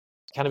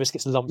 cannabis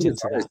gets lumped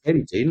into that. It's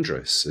very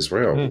dangerous as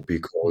well,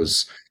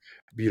 because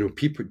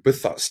people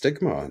with that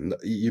stigma, and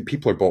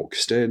people are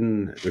boxed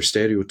in, they're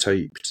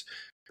stereotyped,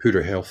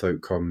 poorer health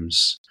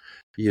outcomes,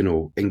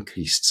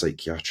 increased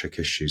psychiatric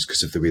issues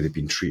because of the way they've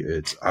been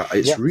treated.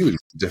 It's really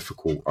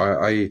difficult.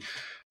 I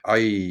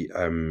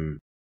definitely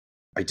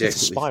it's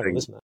a spiral, think,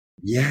 isn't it?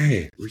 Yeah,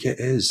 it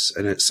is,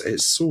 and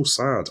it's so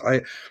sad.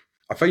 I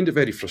find it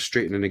very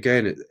frustrating, and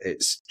again,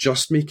 it's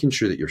just making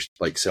sure that you're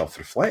like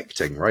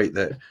self-reflecting, right?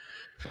 That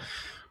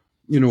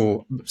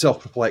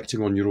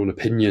self-reflecting on your own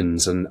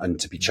opinions and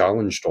to be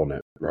challenged on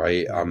it,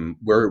 right?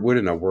 We're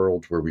in a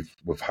world where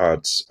we've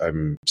had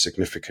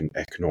significant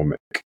economic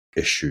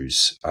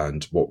issues,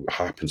 and what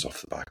happens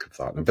off the back of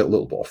that, and a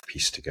little bit off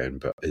piste again,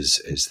 but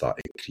is that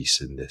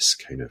increase in this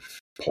kind of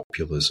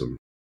populism,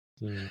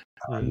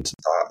 and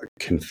that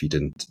can feed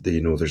into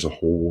there's a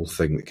whole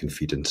thing that can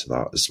feed into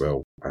that as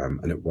well,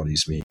 and it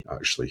worries me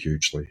actually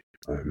hugely.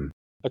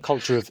 A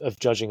culture of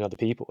judging other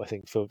people, I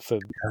think, for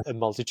a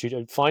multitude,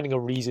 of finding a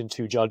reason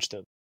to judge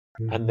them,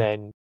 and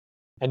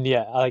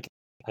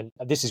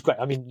this is great.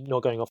 I mean,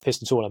 not going off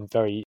piste at all. I'm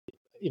very,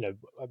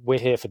 we're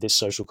here for this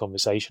social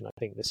conversation. I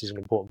think this is an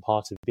important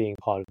part of being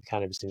part of the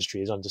cannabis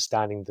industry, is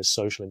understanding the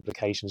social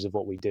implications of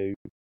what we do,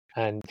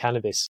 and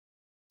cannabis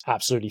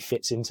absolutely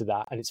fits into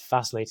that. And it's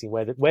fascinating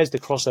where's the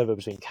crossover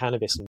between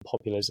cannabis and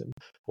populism,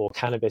 or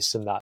cannabis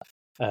and that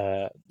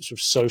sort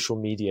of social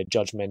media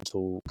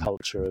judgmental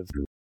culture of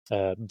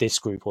this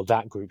group or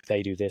that group,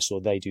 they do this or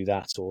they do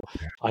that, or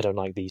I don't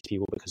like these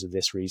people because of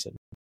this reason,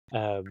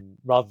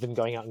 rather than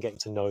going out and getting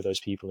to know those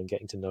people and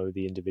getting to know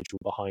the individual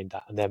behind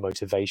that and their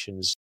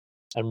motivations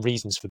and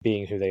reasons for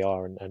being who they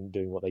are and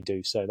doing what they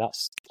do. So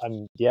that's, I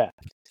mean,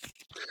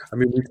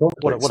 we talk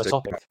about what a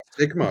topic.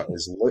 Stigma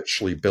is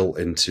literally built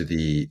into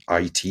the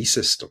IT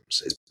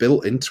systems. It's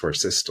built into our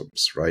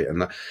systems, right?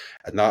 And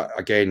that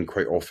again,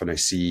 quite often I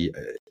see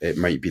it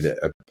might be that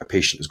a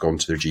patient has gone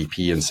to their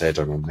GP and said,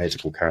 I'm on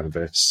medical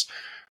cannabis,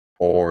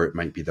 or it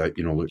might be that,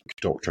 look,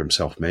 doctor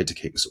himself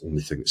medicating is the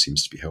only thing that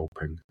seems to be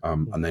helping.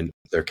 And then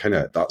they're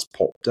that's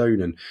popped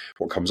down, and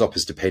what comes up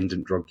is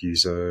dependent drug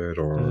user,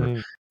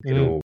 or,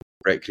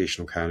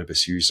 recreational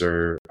cannabis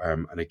user.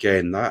 And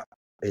again, that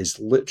is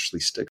literally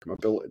stigma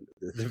built in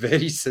the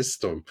very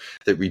system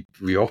that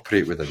we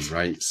operate within,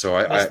 right? So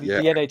the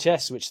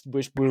NHS,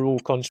 which we're all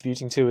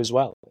contributing to as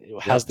well,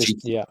 it has this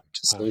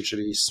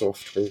surgery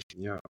software.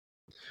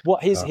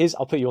 What his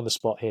I'll put you on the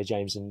spot here,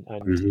 James, and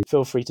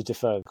feel free to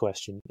defer the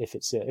question if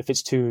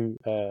it's too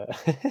I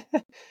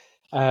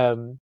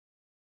don't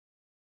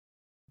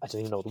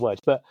even know the word,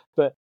 but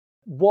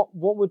what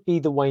would be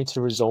the way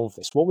to resolve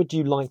this? What would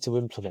you like to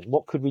implement?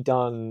 What could be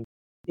done?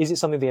 Is it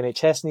something the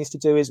NHS needs to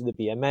do? Is it the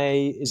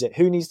BMA? Is it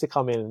who needs to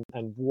come in,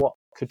 and what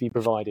could be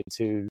provided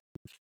to?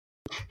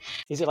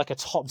 Is it like a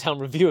top-down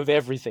review of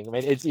everything? I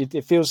mean,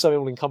 it feels so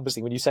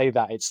all-encompassing when you say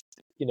that. It's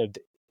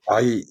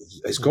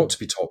it's got to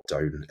be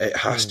top-down. It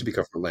has to be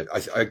government-led.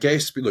 I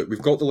guess look, we've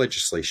got the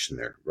legislation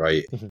there,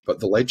 right?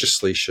 But the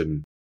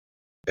legislation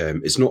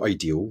is not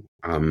ideal.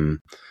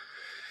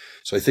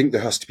 So I think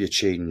there has to be a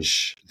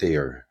change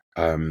there.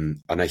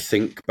 And I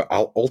think, but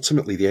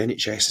ultimately the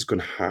NHS is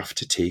going to have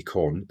to take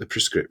on the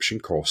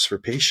prescription costs for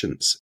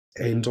patients.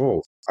 End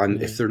of.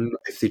 And if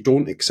they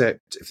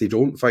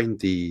don't find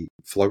the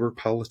flower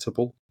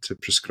palatable to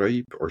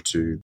prescribe or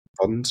to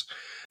fund,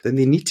 then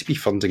they need to be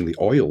funding the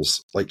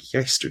oils like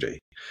yesterday,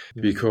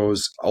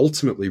 because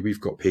ultimately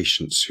we've got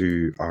patients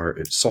who are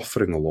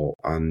suffering a lot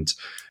and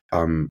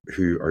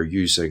who are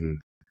using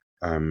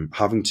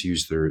having to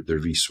use their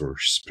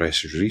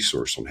precious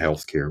resource on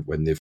healthcare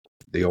when they've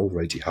they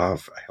already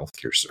have a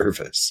healthcare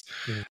service.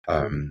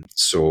 Mm.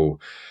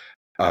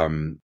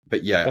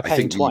 But yeah, They're I paying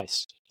think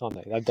twice, aren't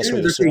they? That's yeah,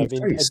 what they're it's. I paying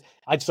mean, twice.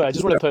 I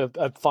just want to put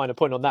a finer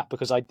point on that,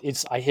 because I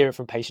hear it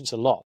from patients a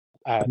lot.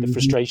 The Mhm.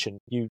 frustration.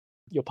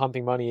 You're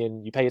pumping money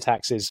in, you pay your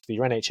taxes for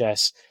your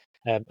NHS,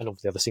 and all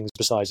the other things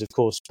besides, of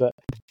course. But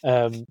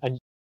and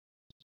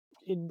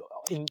in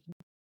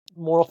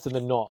more often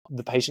than not,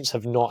 the patients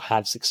have not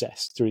had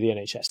success through the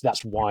NHS.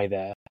 That's why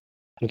they're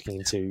looking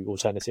into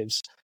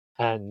alternatives.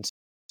 And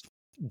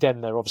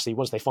then they're obviously,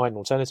 once they find an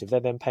alternative, they're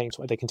then paying,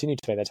 they continue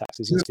to pay their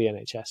taxes into the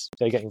NHS.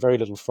 They're getting very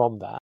little from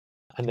that,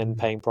 and then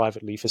paying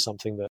privately for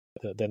something that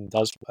then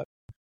does work.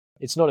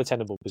 It's not a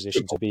tenable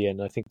position to be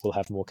in. I think we'll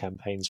have more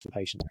campaigns for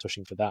patients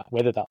pushing for that.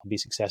 Whether that will be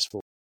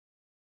successful,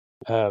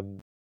 who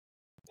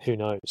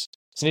knows?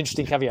 It's an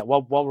interesting caveat.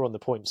 While we're on the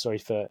point, sorry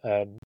for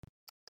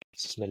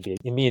this is meant to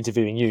be me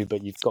interviewing you,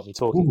 but you've got me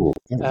talking. Oh,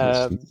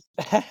 yes.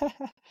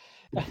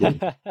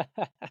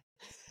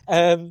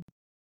 Um,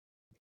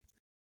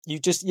 you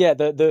just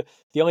the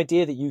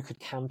idea that you could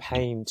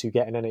campaign to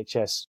get an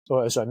NHS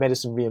or sorry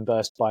medicine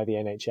reimbursed by the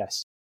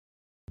NHS.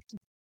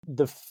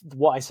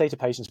 What I say to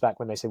patients back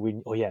when they say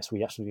we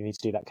absolutely need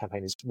to do that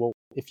campaign is, well,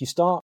 if you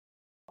start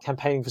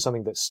campaigning for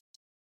something that's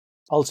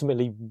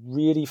ultimately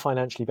really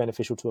financially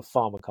beneficial to a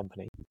pharma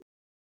company,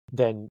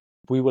 then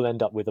we will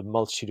end up with a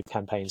multitude of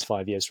campaigns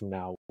 5 years from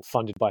now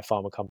funded by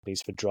pharma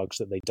companies for drugs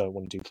that they don't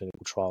want to do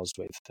clinical trials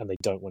with and they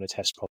don't want to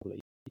test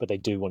properly, but they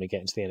do want to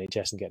get into the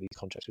NHS and get these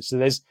contracts with. So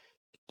there's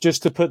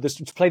just to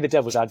play the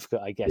devil's advocate,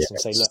 I guess, and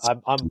say, look,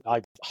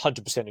 I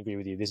 100% agree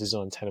with you. This is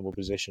an untenable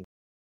position.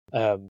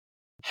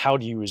 How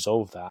do you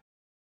resolve that?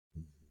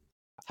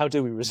 How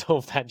do we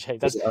resolve that, Jay?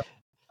 That's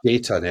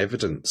data and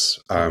evidence.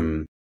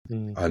 And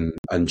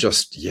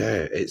just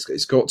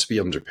it's got to be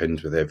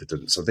underpinned with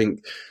evidence. I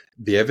think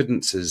the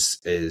evidence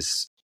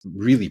is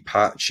really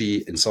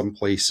patchy in some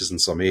places, in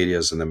some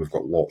areas, and then we've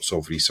got lots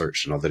of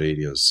research in other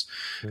areas.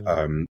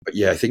 But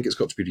yeah, I think it's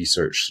got to be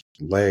research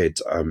led.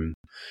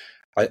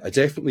 I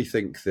definitely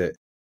think that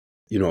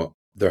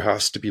there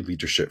has to be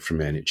leadership from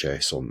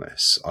NHS on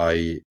this.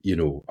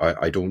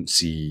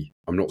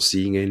 I'm not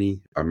seeing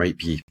any. I might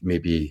be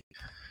maybe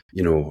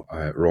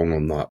wrong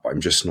on that, but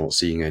I'm just not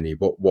seeing any.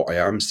 What I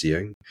am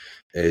seeing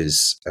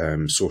is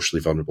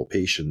socially vulnerable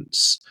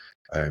patients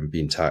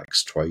being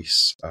taxed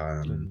twice.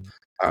 And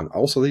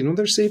also,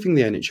 they're saving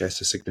the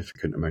NHS a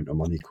significant amount of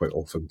money quite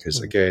often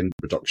because, again,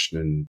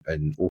 reduction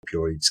in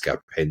opioids,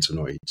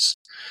 gabapentinoids,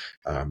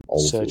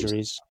 all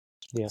surgeries.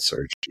 of those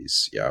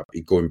surgeries. Yeah,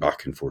 going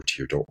back and forth to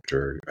your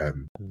doctor,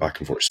 back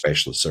and forth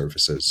specialist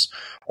services,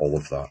 all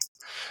of that.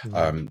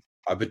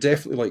 I would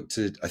definitely like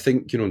to, I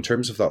think, in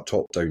terms of that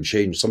top-down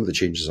change, some of the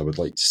changes I would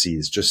like to see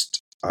is just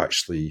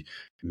actually,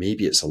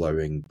 maybe it's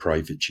allowing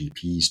private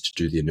GPs to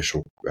do the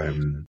initial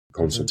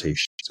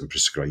consultations and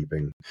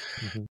prescribing.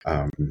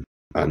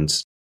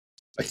 And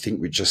I think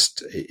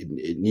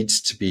it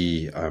needs to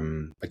be,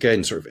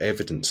 again, sort of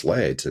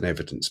evidence-led and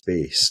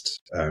evidence-based.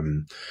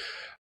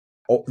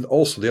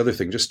 Also, the other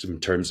thing, just in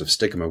terms of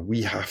stigma,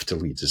 we have to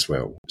lead as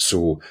well.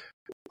 So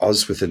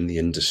us within the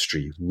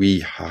industry, we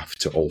have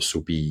to also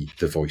be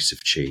the voice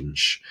of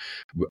change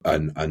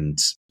and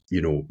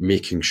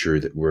making sure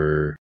that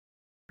we're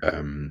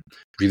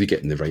really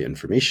getting the right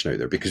information out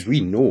there, because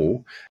we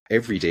know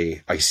every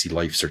day I see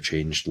lives are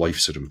changed,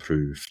 lives are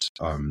improved.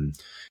 In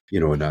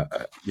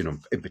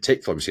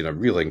particular, I'm seeing a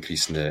real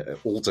increase in the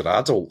older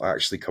adult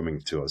actually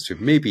coming to us who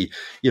maybe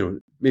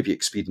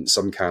experienced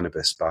some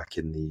cannabis back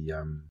in the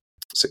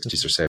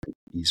 60s or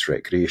 70s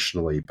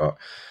recreationally, but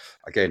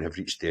again have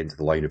reached the end of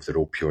the line of their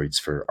opioids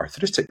for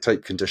arthritic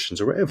type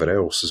conditions or whatever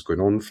else is going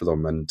on for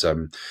them. And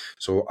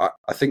so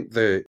I think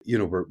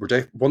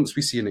once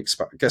we see I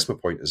guess my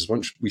point is,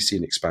 once we see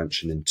an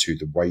expansion into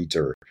the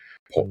wider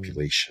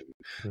population,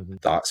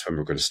 that's when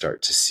we're going to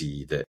start to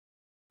see that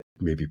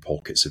maybe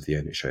pockets of the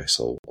NHS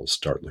will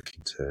start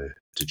looking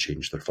to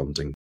change their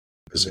funding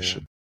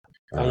position.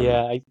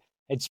 I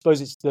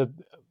suppose it's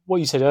what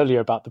you said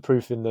earlier about the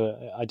proof in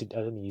the, I don't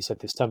think you said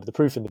this term, but the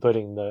proof in the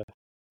pudding,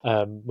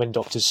 when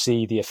doctors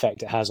see the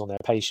effect it has on their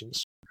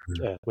patients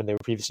when they were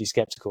previously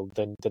skeptical,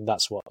 then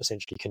that's what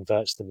essentially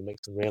converts them and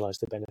makes them realize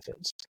the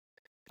benefits.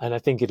 And I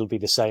think it'll be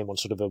the same on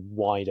sort of a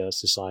wider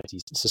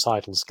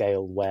societal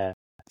scale, where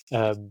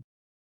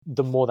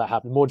the more that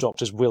happens, more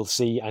doctors will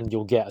see, and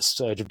you'll get a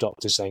surge of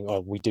doctors saying, "Oh,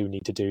 we do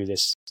need to do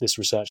this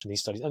research and these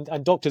studies."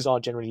 And doctors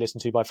are generally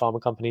listened to by pharma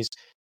companies,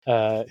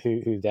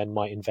 who then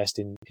might invest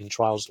in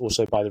trials,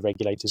 also by the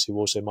regulators, who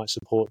also might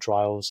support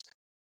trials.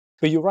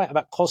 But you're right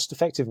about cost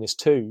effectiveness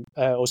too,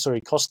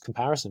 cost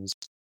comparisons.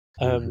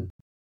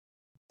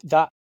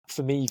 That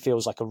for me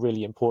feels like a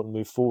really important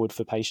move forward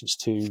for patients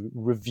to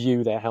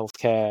review their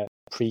healthcare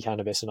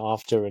pre-cannabis and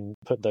after, and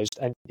put those.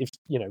 And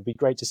it'd be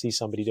great to see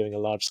somebody doing a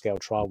large-scale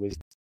trial with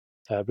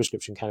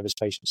prescription cannabis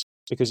patients,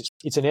 because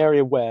it's an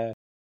area where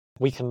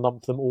we can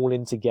lump them all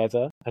in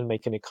together and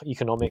make an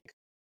economic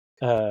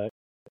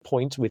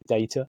point with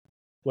data.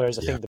 Whereas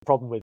I think the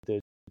problem with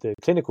the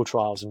clinical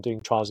trials and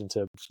doing trials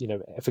into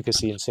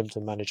efficacy and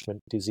symptom management,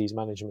 disease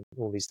management,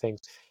 all these things,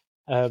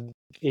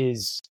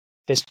 is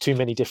there's too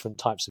many different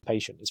types of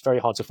patient. It's very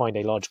hard to find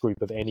a large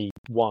group of any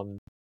one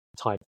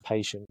type of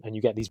patient, and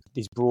you get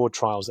these broad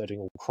trials that are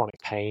doing all chronic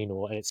pain,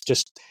 or it's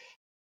just,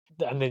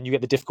 and then you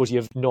get the difficulty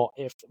of not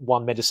if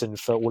one medicine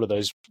for all of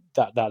those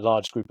that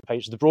large group of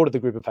patients. The broader the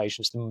group of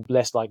patients, the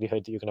less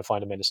likelihood that you're going to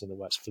find a medicine that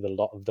works for the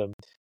lot of them.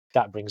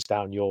 That brings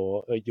down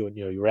your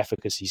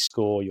efficacy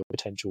score, your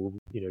potential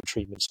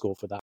treatment score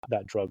for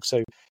that drug.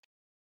 So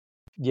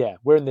yeah,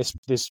 we're in this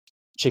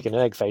chicken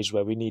and egg phase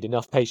where we need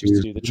enough patients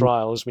to do the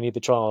trials. We need the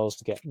trials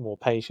to get more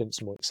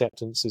patients, more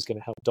acceptance is going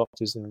to help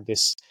doctors. And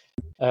this,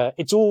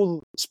 it's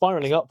all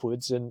spiraling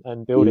upwards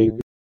and building,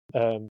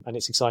 and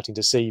it's exciting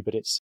to see. But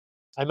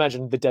I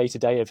imagine the day to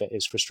day of it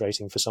is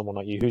frustrating for someone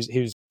like you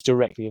who's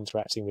directly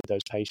interacting with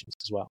those patients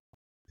as well.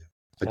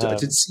 I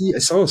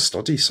saw a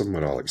study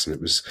somewhere, Alex, and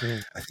it was,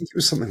 I think it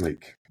was something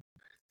like,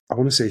 I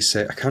want to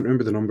say, I can't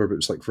remember the number, but it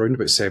was like around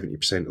about 70%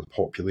 of the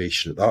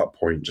population at that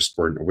point just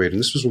weren't aware. And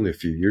this was only a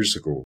few years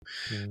ago.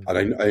 And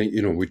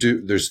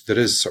there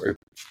is sort of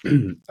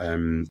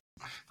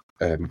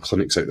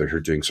clinics out there who are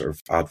doing sort of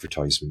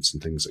advertisements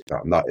and things like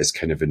that. And that is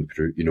kind of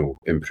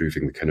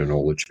improving the kind of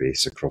knowledge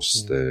base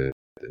across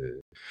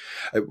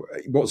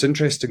what's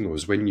interesting though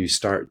is when you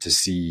start to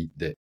see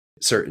that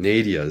certain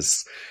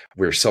areas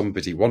where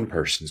one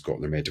person's got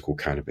their medical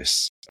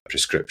cannabis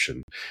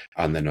prescription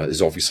and then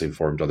is obviously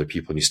informed other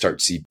people, and you start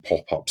to see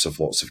pop-ups of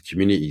lots of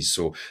communities.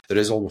 So there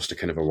is almost a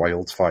kind of a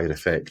wildfire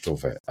effect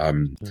of it.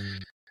 But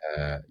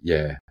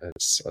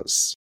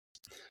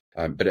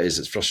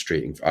it's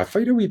frustrating. I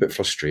find it a wee bit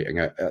frustrating.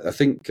 I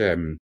think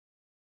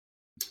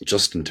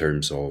just in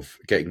terms of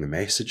getting the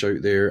message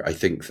out there, I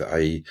think that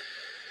I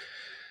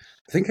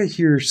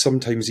hear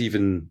sometimes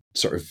even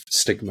sort of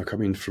stigma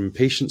coming from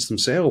patients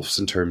themselves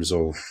in terms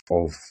of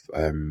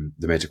the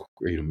medical,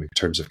 in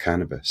terms of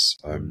cannabis.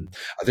 I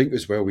think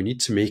as well, we need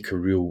to make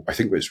I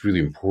think it's really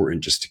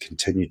important just to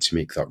continue to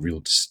make that real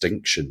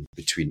distinction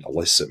between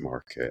illicit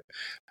market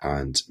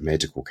and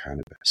medical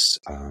cannabis.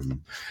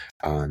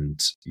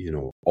 And,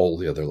 all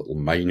the other little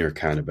minor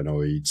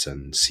cannabinoids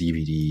and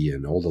CBD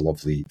and all the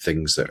lovely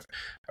things that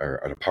are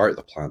a part of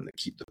the plant that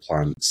keep the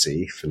plant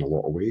safe in a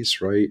lot of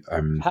ways, right?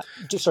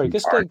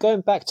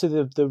 Going back to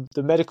the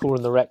medical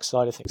and the rec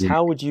side of things,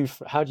 how do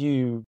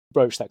you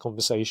broach that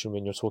conversation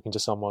when you're talking to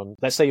someone?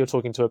 Let's say you're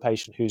talking to a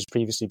patient who's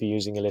previously been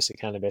using illicit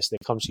cannabis. They've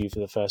come to you for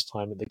the first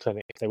time at the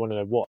clinic. They want to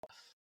know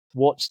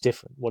what's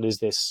different. What is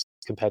this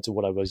compared to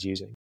what I was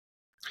using?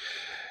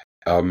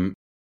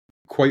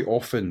 Quite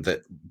often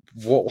that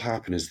what will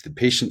happen is the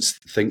patients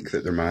think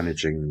that they're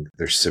managing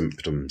their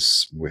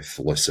symptoms with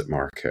illicit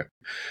market,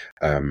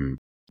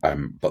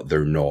 but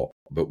they're not.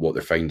 But what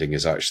they're finding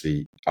is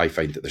actually, I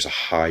find that there's a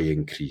high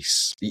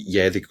increase.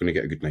 Yeah, they're going to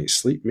get a good night's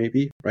sleep,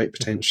 maybe, right,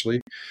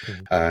 potentially,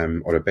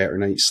 or a better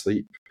night's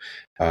sleep.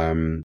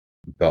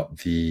 But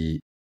the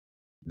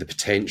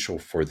potential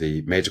for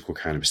the medical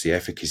cannabis, the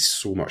efficacy is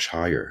so much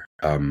higher.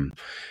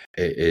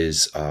 It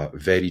is a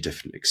very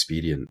different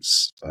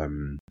experience.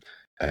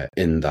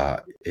 In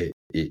that it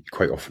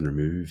quite often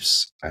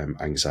removes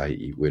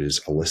anxiety,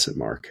 whereas illicit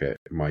market,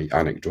 my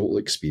anecdotal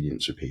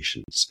experience with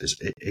patients is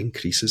it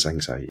increases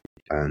anxiety.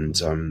 And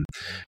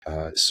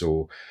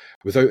so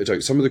without a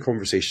doubt, some of the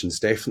conversations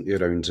definitely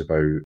around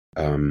about,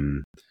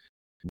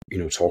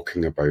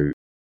 talking about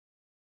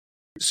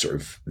sort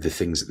of the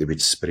things that they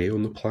would spray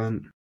on the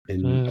plant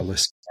in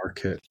illicit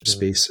market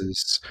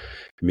spaces,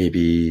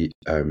 maybe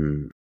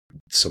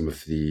some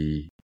of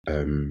the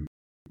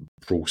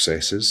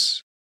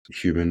processes,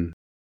 human,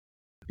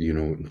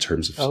 in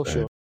terms of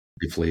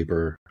slave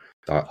labour,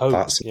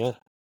 that's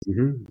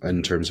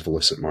in terms of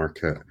illicit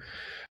market,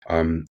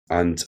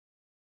 and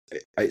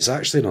it's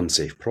actually an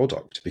unsafe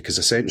product because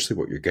essentially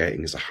what you're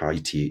getting is a high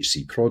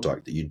THC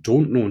product that you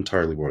don't know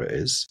entirely what it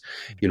is.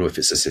 If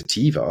it's a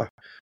sativa,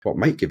 what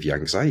might give you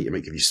anxiety, it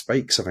might give you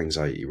spikes of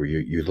anxiety where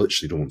you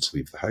literally don't want to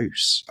leave the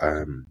house,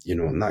 and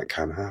that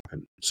can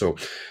happen. So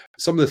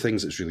some of the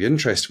things that's really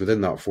interesting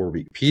within that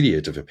 4-week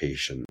period of a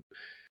patient,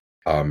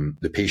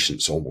 the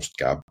patient's almost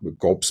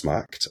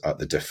gobsmacked at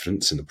the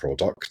difference in the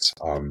product.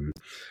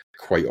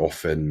 Quite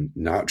often,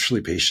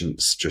 naturally,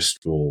 patients just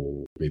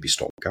will maybe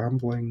stop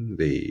gambling,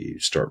 they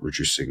start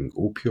reducing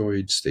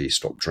opioids, they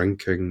stop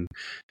drinking,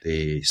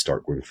 they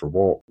start going for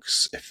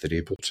walks if they're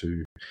able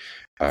to.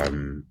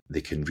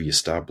 They can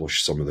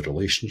re-establish some of the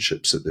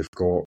relationships that they've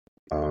got.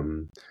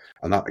 And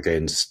that,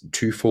 again, is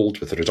twofold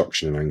with a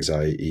reduction in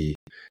anxiety,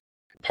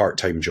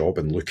 part-time job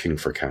and looking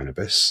for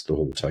cannabis the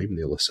whole time,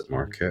 the illicit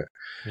market,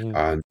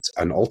 and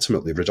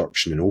ultimately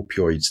reduction in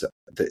opioids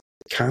that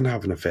can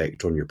have an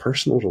effect on your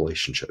personal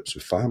relationships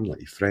with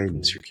family,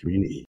 friends, your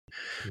community.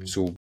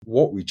 So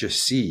what we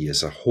just see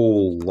is a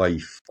whole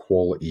life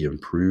quality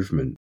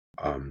improvement.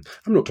 I'm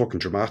not talking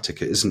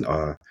dramatic. It's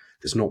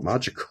not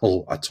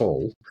magical at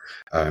all.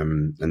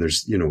 And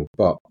there's,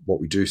 but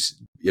what we do,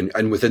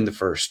 and within the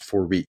first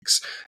 4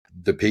 weeks,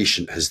 the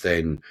patient has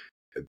then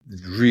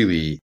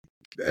really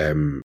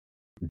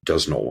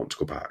does not want to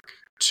go back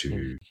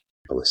to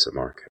illicit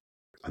market.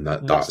 And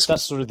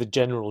that's sort of the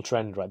general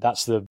trend, right?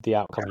 That's the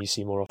outcome you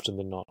see more often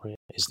than not, right?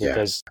 is that Yeah,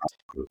 there's,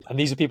 absolutely. and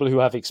these are people who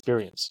have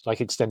experience,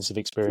 like extensive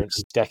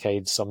experience,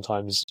 decades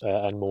sometimes,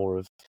 and more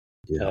of,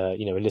 Yeah,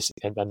 illicit,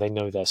 and they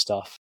know their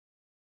stuff.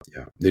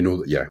 yeah, they know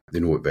that. Yeah, they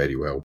know it very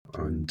well,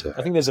 Mm. and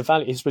I think there's a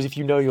value, I suppose, if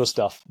you know your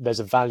stuff,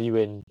 there's a value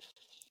in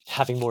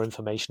having more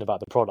information about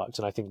the product,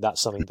 and I think that's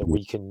something that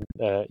we can,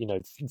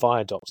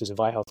 via doctors and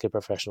via healthcare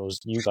professionals,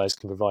 you guys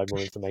can provide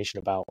more information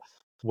about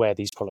where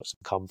these products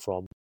have come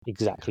from,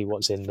 exactly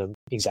what's in them,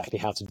 exactly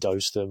how to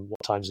dose them,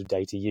 what times of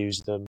day to use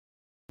them.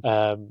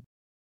 Um,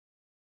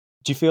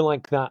 do you feel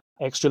like that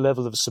extra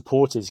level of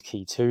support is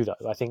key too,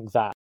 though? I think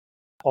that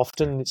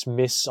often it's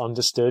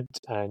misunderstood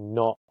and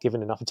not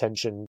given enough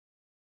attention,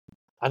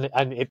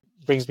 and it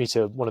brings me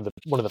to one of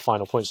the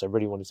final points I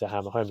really wanted to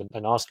hammer home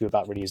and ask you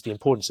about, really, is the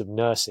importance of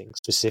nursing,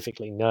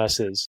 specifically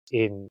nurses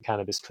in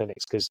cannabis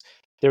clinics, because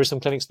there are some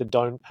clinics that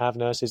don't have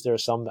nurses, there are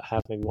some that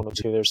have maybe one or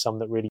two, there are some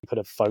that really put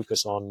a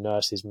focus on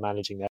nurses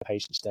managing their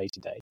patients day to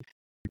day,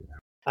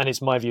 and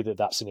it's my view that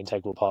that's an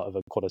integral part of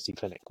a quality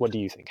clinic. What do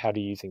you think? How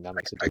do you think that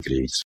makes a agreed,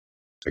 difference?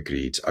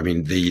 agreed. I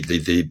mean,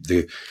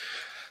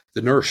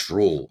 the nurse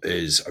role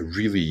is a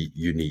really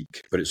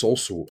unique, but it's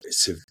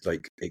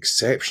like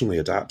exceptionally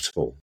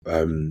adaptable.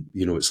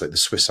 It's like the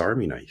Swiss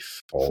Army knife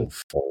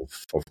of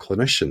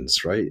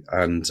clinicians, right?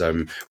 And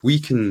we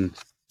can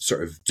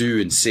sort of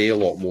do and say a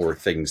lot more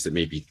things that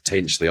maybe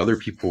potentially other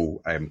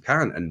people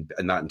can, and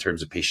that in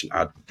terms of patient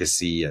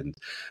advocacy and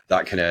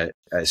that kind of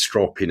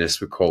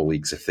stroppiness with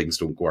colleagues if things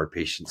don't go our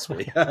patient's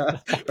way,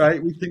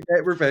 right?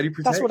 We're very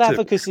That's what protective.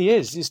 advocacy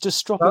is. It's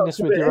just That's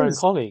stroppiness what with it your own is.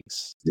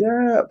 colleagues.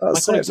 Yeah, My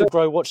that's it. colleagues at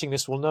Grow watching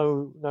this will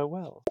know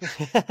well.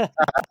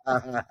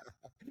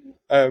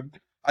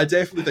 I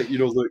definitely think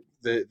look,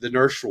 the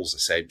nurse role's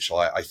essential.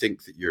 I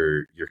think that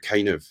you're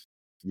kind of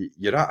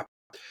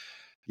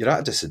you're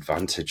at a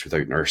disadvantage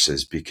without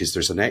nurses because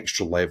there's an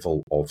extra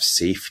level of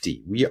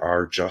safety. We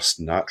are just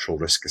natural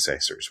risk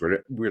assessors.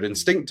 We're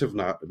instinctive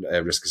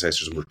risk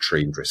assessors, and we're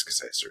trained risk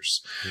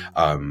assessors,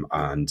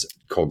 and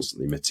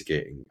constantly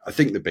mitigating. I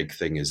think the big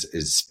thing is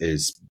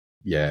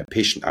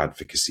patient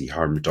advocacy,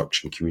 harm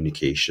reduction,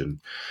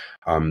 communication.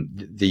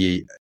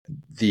 The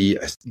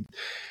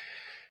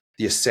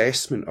the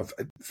assessment of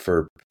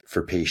for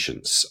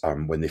patients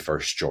when they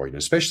first join,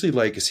 especially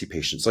legacy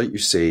patients, like you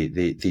say,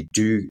 they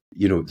do,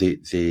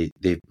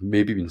 they've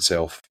maybe been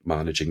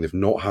self-managing, they've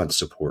not had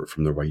support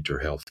from their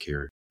wider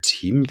healthcare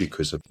team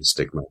because of the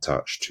stigma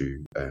attached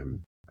to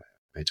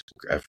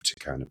to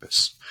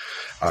cannabis.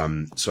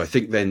 So I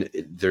think then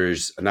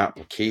there's an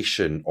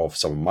application of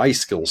some of my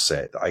skill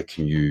set that I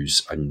can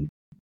use and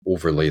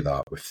overlay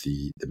that with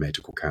the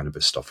medical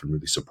cannabis stuff and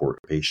really support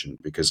the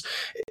patient, because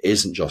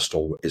it's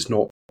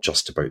not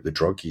just about the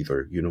drug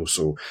either,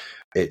 so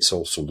it's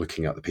also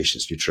looking at the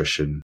patient's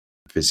nutrition,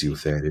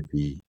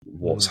 physiotherapy,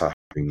 what's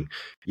happening,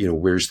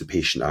 where's the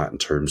patient at in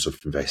terms of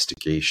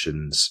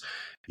investigations,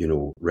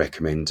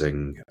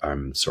 recommending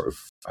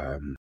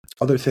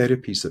other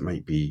therapies that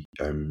might be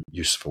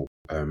useful.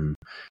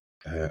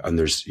 And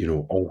there's,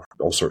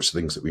 all sorts of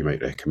things that we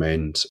might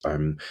recommend.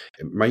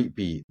 It might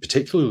be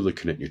particularly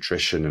looking at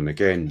nutrition. And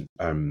again,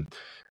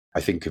 I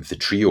think of the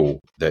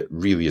trio that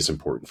really is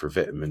important for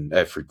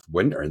for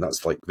winter, and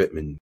that's like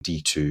vitamin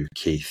D2,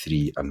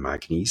 K3, and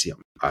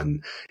magnesium.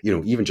 And,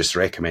 even just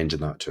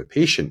recommending that to a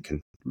patient can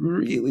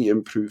really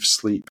improve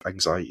sleep,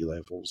 anxiety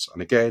levels.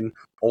 And again,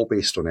 all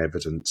based on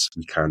evidence,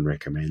 we can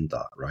recommend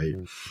that, right?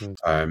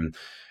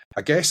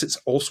 I guess it's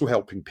also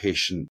helping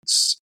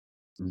patients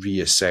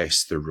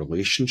reassess their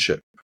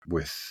relationship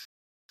with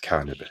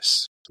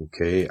cannabis,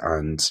 okay?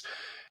 And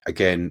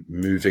again,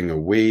 moving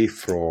away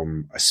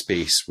from a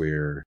space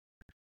where,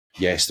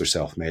 yes, they're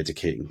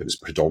self-medicating, but it's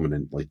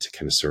predominantly to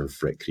kind of serve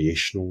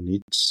recreational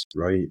needs,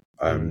 right?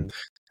 And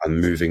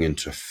moving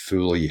into a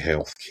fully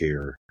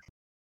healthcare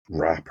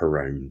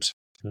wraparound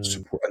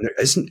support. And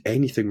there isn't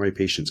anything my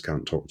patients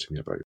can't talk to me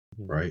about,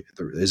 right?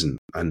 There isn't.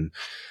 And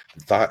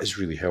that is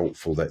really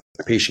helpful, that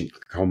a patient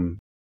can come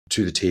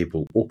to the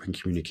table, open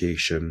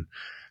communication,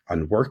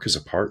 and work as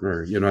a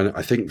partner. And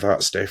I think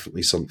that's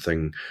definitely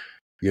something,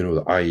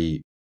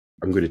 that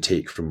I'm going to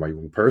take from my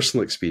own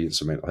personal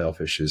experience of mental health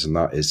issues, and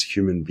that is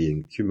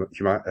humanity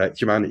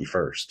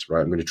first,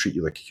 right? I'm going to treat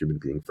you like a human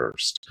being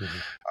first,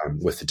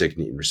 with the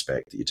dignity and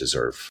respect that you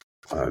deserve.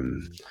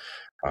 And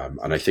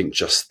I think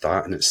just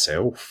that in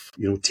itself,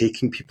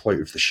 taking people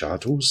out of the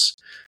shadows,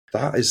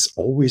 that is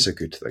always a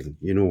good thing,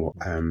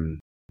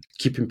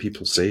 keeping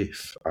people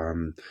safe,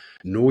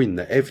 knowing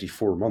that every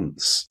 4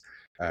 months,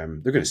 they're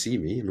going to see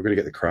me and we're going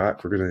to get the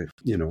crack. We're going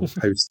to,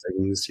 house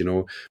things, we're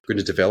going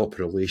to develop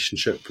a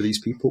relationship with these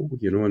people,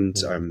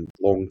 and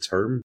long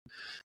term.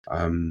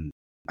 And,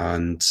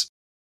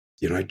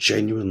 I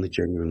genuinely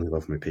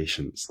love my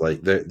patients.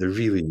 Like there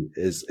really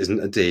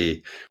isn't a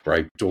day where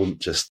I don't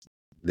just,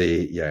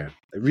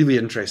 really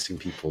interesting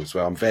people as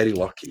well. I'm very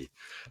lucky.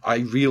 I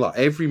realize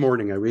every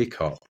morning I wake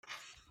up,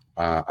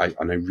 I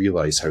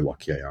realize how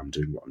lucky I am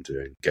doing what I'm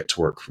doing. Get to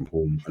work from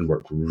home and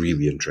work with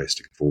really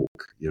interesting folk.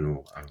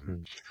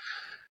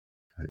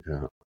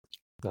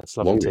 That's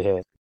lovely to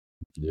hear.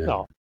 Yeah.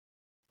 Oh,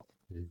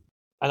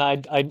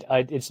 And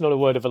it's not a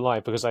word of a lie,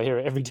 because I hear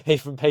it every day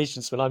from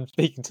patients when I'm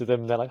speaking to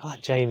them. They're like, "Oh,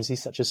 James,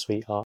 he's such a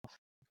sweetheart."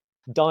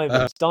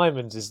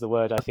 Diamond is the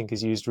word I think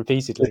is used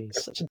repeatedly.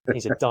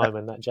 He's a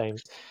diamond, that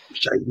James.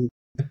 Shiny.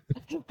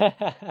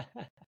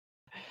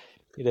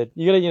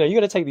 You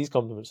gotta take these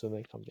compliments when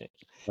they come.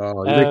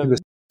 Oh, you're making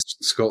this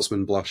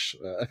Scotsman blush.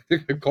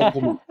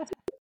 Compliment.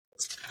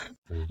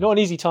 Not an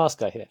easy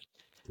task, I hear.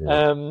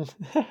 Yeah. I'm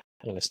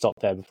going to stop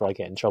there before I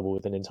get in trouble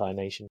with an entire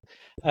nation.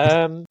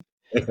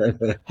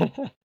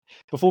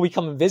 Before we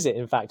come and visit,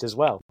 in fact, as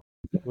well,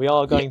 we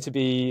are going to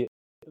be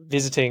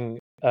visiting,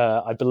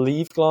 I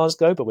believe,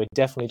 Glasgow, but we're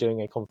definitely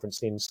doing a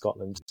conference in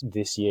Scotland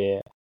this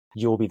year.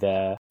 You'll be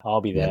there.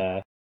 I'll be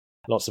there.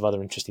 Lots of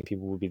other interesting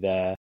people will be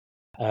there.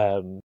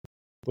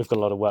 We've got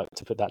a lot of work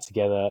to put that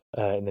together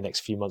in the next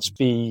few months.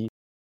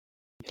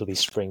 It'll be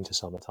spring to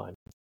summertime.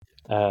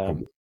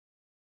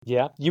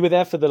 Yeah, you were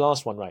there for the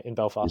last one, right, in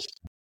Belfast?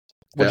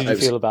 What did you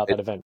feel about that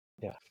event?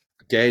 Yeah.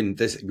 Again,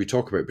 we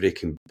talk about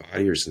breaking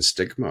barriers and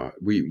stigma.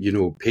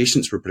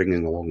 Patients were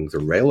bringing along their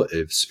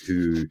relatives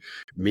who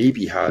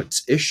maybe had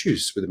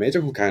issues with the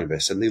medical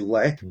cannabis, and they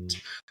left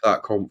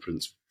that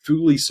conference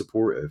fully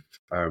supportive.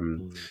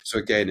 So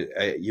again,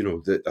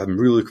 I'm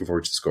really looking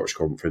forward to the Scottish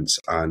conference,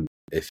 and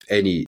if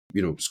any,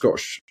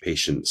 Scottish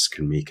patients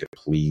can make it,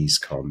 please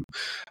come.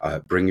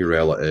 Bring your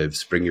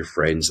relatives, bring your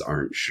friends that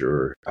aren't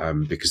sure,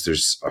 because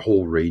there's a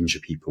whole range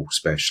of people,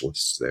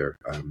 specialists there.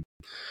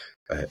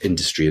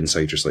 Industry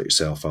insiders like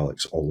yourself,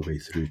 Alex, all the way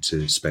through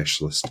to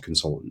specialist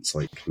consultants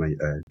like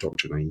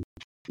Dr. Nye.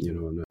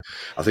 And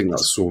I think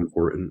that's so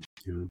important.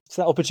 It's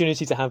that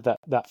opportunity to have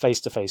that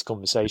face-to-face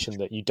conversation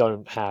that you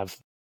don't have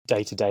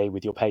day to day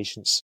with your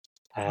patients,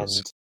 and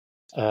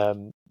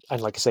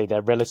like I say,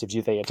 their relatives.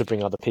 They get to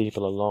bring other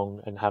people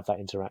along and have that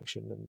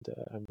interaction,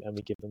 and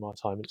we give them our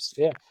time.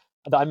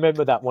 I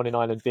remember that one in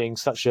Ireland being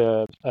such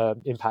a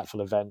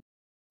impactful event.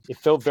 It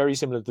felt very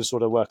similar to the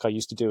sort of work I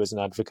used to do as an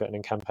advocate and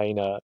a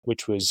campaigner,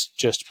 which was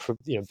just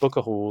book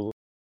a hall,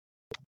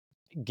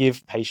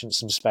 give patients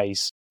some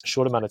space, a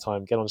short amount of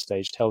time, get on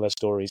stage, tell their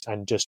stories,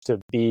 and just to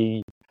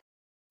be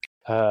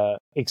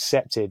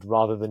accepted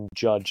rather than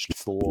judged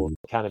for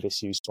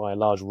cannabis use by a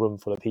large room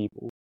full of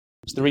people.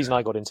 It's the reason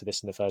I got into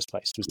this in the first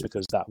place, was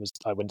because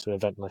I went to an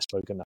event and I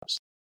spoke, and that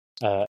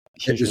was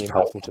hugely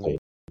impactful to me.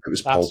 It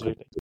was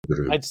absolutely.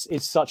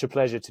 It's such a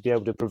pleasure to be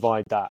able to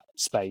provide that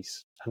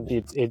space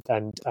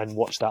and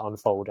watch that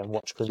unfold, and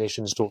watch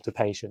clinicians talk to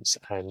patients,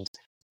 and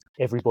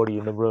everybody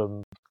in the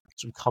room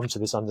sort of come to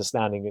this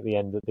understanding at the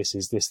end that this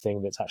is this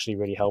thing that's actually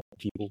really helping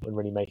people and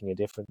really making a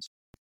difference.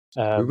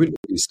 We wouldn't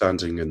be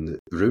standing in the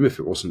room if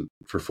it wasn't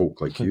for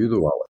folk like you,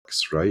 though,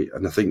 Alex, right?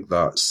 And I think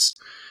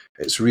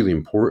it's really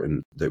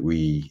important that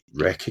we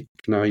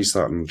recognise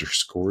that and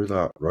underscore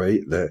that,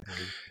 right? That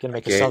can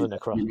make a southerner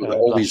cry. A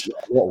lot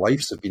of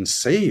lives have been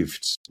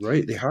saved,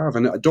 right? They have,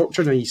 and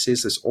Dr. Nye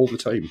says this all the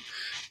time.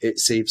 It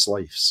saves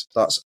lives.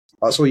 That's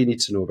all you need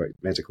to know about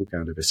medical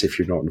cannabis if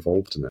you're not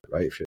involved in it,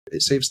 right?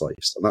 It saves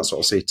lives, and that's what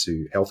I'll say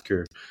to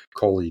healthcare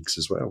colleagues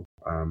as well.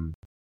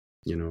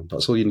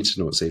 That's all you need to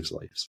know. It saves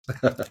lives.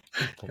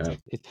 Yeah.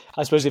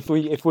 I suppose if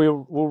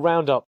we'll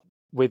round up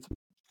with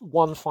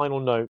one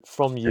final note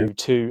from you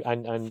to,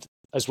 and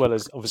as well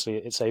as obviously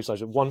it saves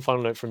lives, but one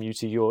final note from you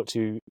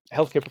to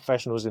healthcare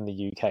professionals in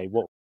the UK.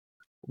 What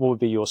would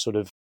be your sort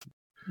of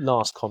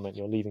last comment,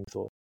 your leaving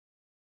thought?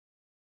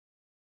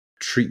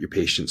 Treat your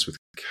patients with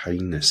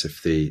kindness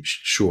if they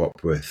show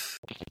up with,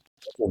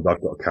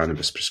 I've got a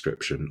cannabis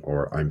prescription,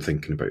 or I'm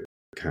thinking about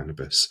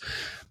cannabis.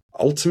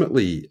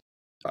 Ultimately,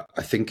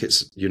 I think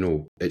it's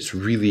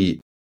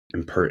really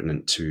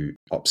impertinent to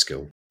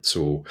upskill.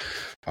 So,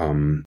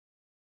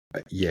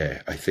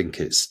 I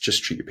think it's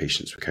just treat your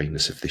patients with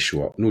kindness if they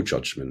show up. No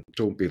judgment.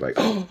 Don't be like,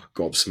 oh,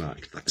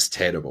 gobsmacked, that's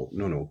terrible.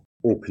 No.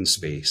 Open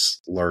space,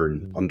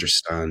 learn,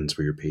 understand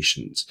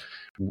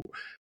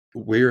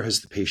where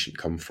has the patient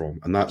come from?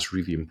 And that's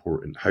really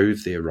important. How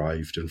have they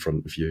arrived in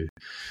front of you?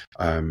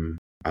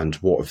 And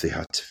what have they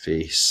had to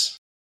face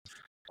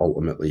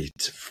ultimately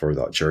for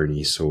that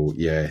journey? So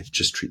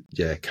just treat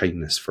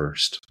kindness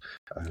first.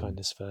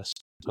 Kindness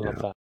first. I love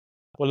that.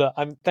 Well,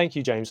 look, thank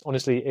you, James.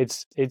 Honestly,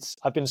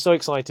 I've been so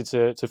excited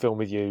to film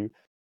with you.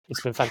 It's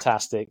been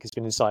fantastic. It's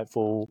been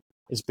insightful.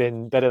 It's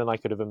been better than I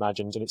could have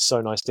imagined, and it's so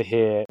nice to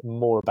hear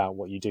more about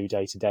what you do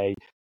day to day.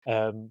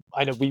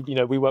 I know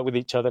we work with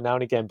each other now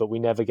and again, but we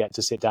never get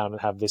to sit down and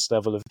have this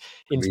level of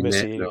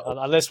intimacy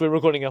unless we're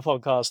recording a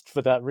podcast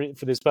for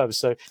this purpose.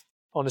 So,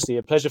 honestly,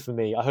 a pleasure for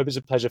me. I hope it's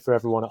a pleasure for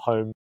everyone at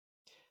home.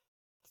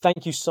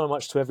 Thank you so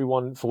much to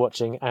everyone for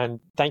watching, and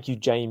thank you,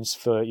 James,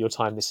 for your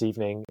time this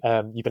evening.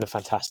 You've been a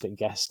fantastic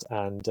guest,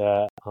 and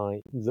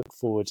I look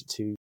forward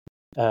to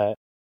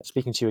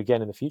speaking to you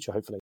again in the future,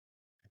 hopefully.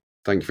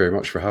 Thank you very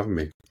much for having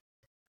me.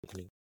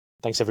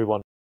 Thanks,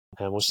 everyone,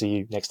 and we'll see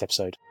you next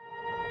episode.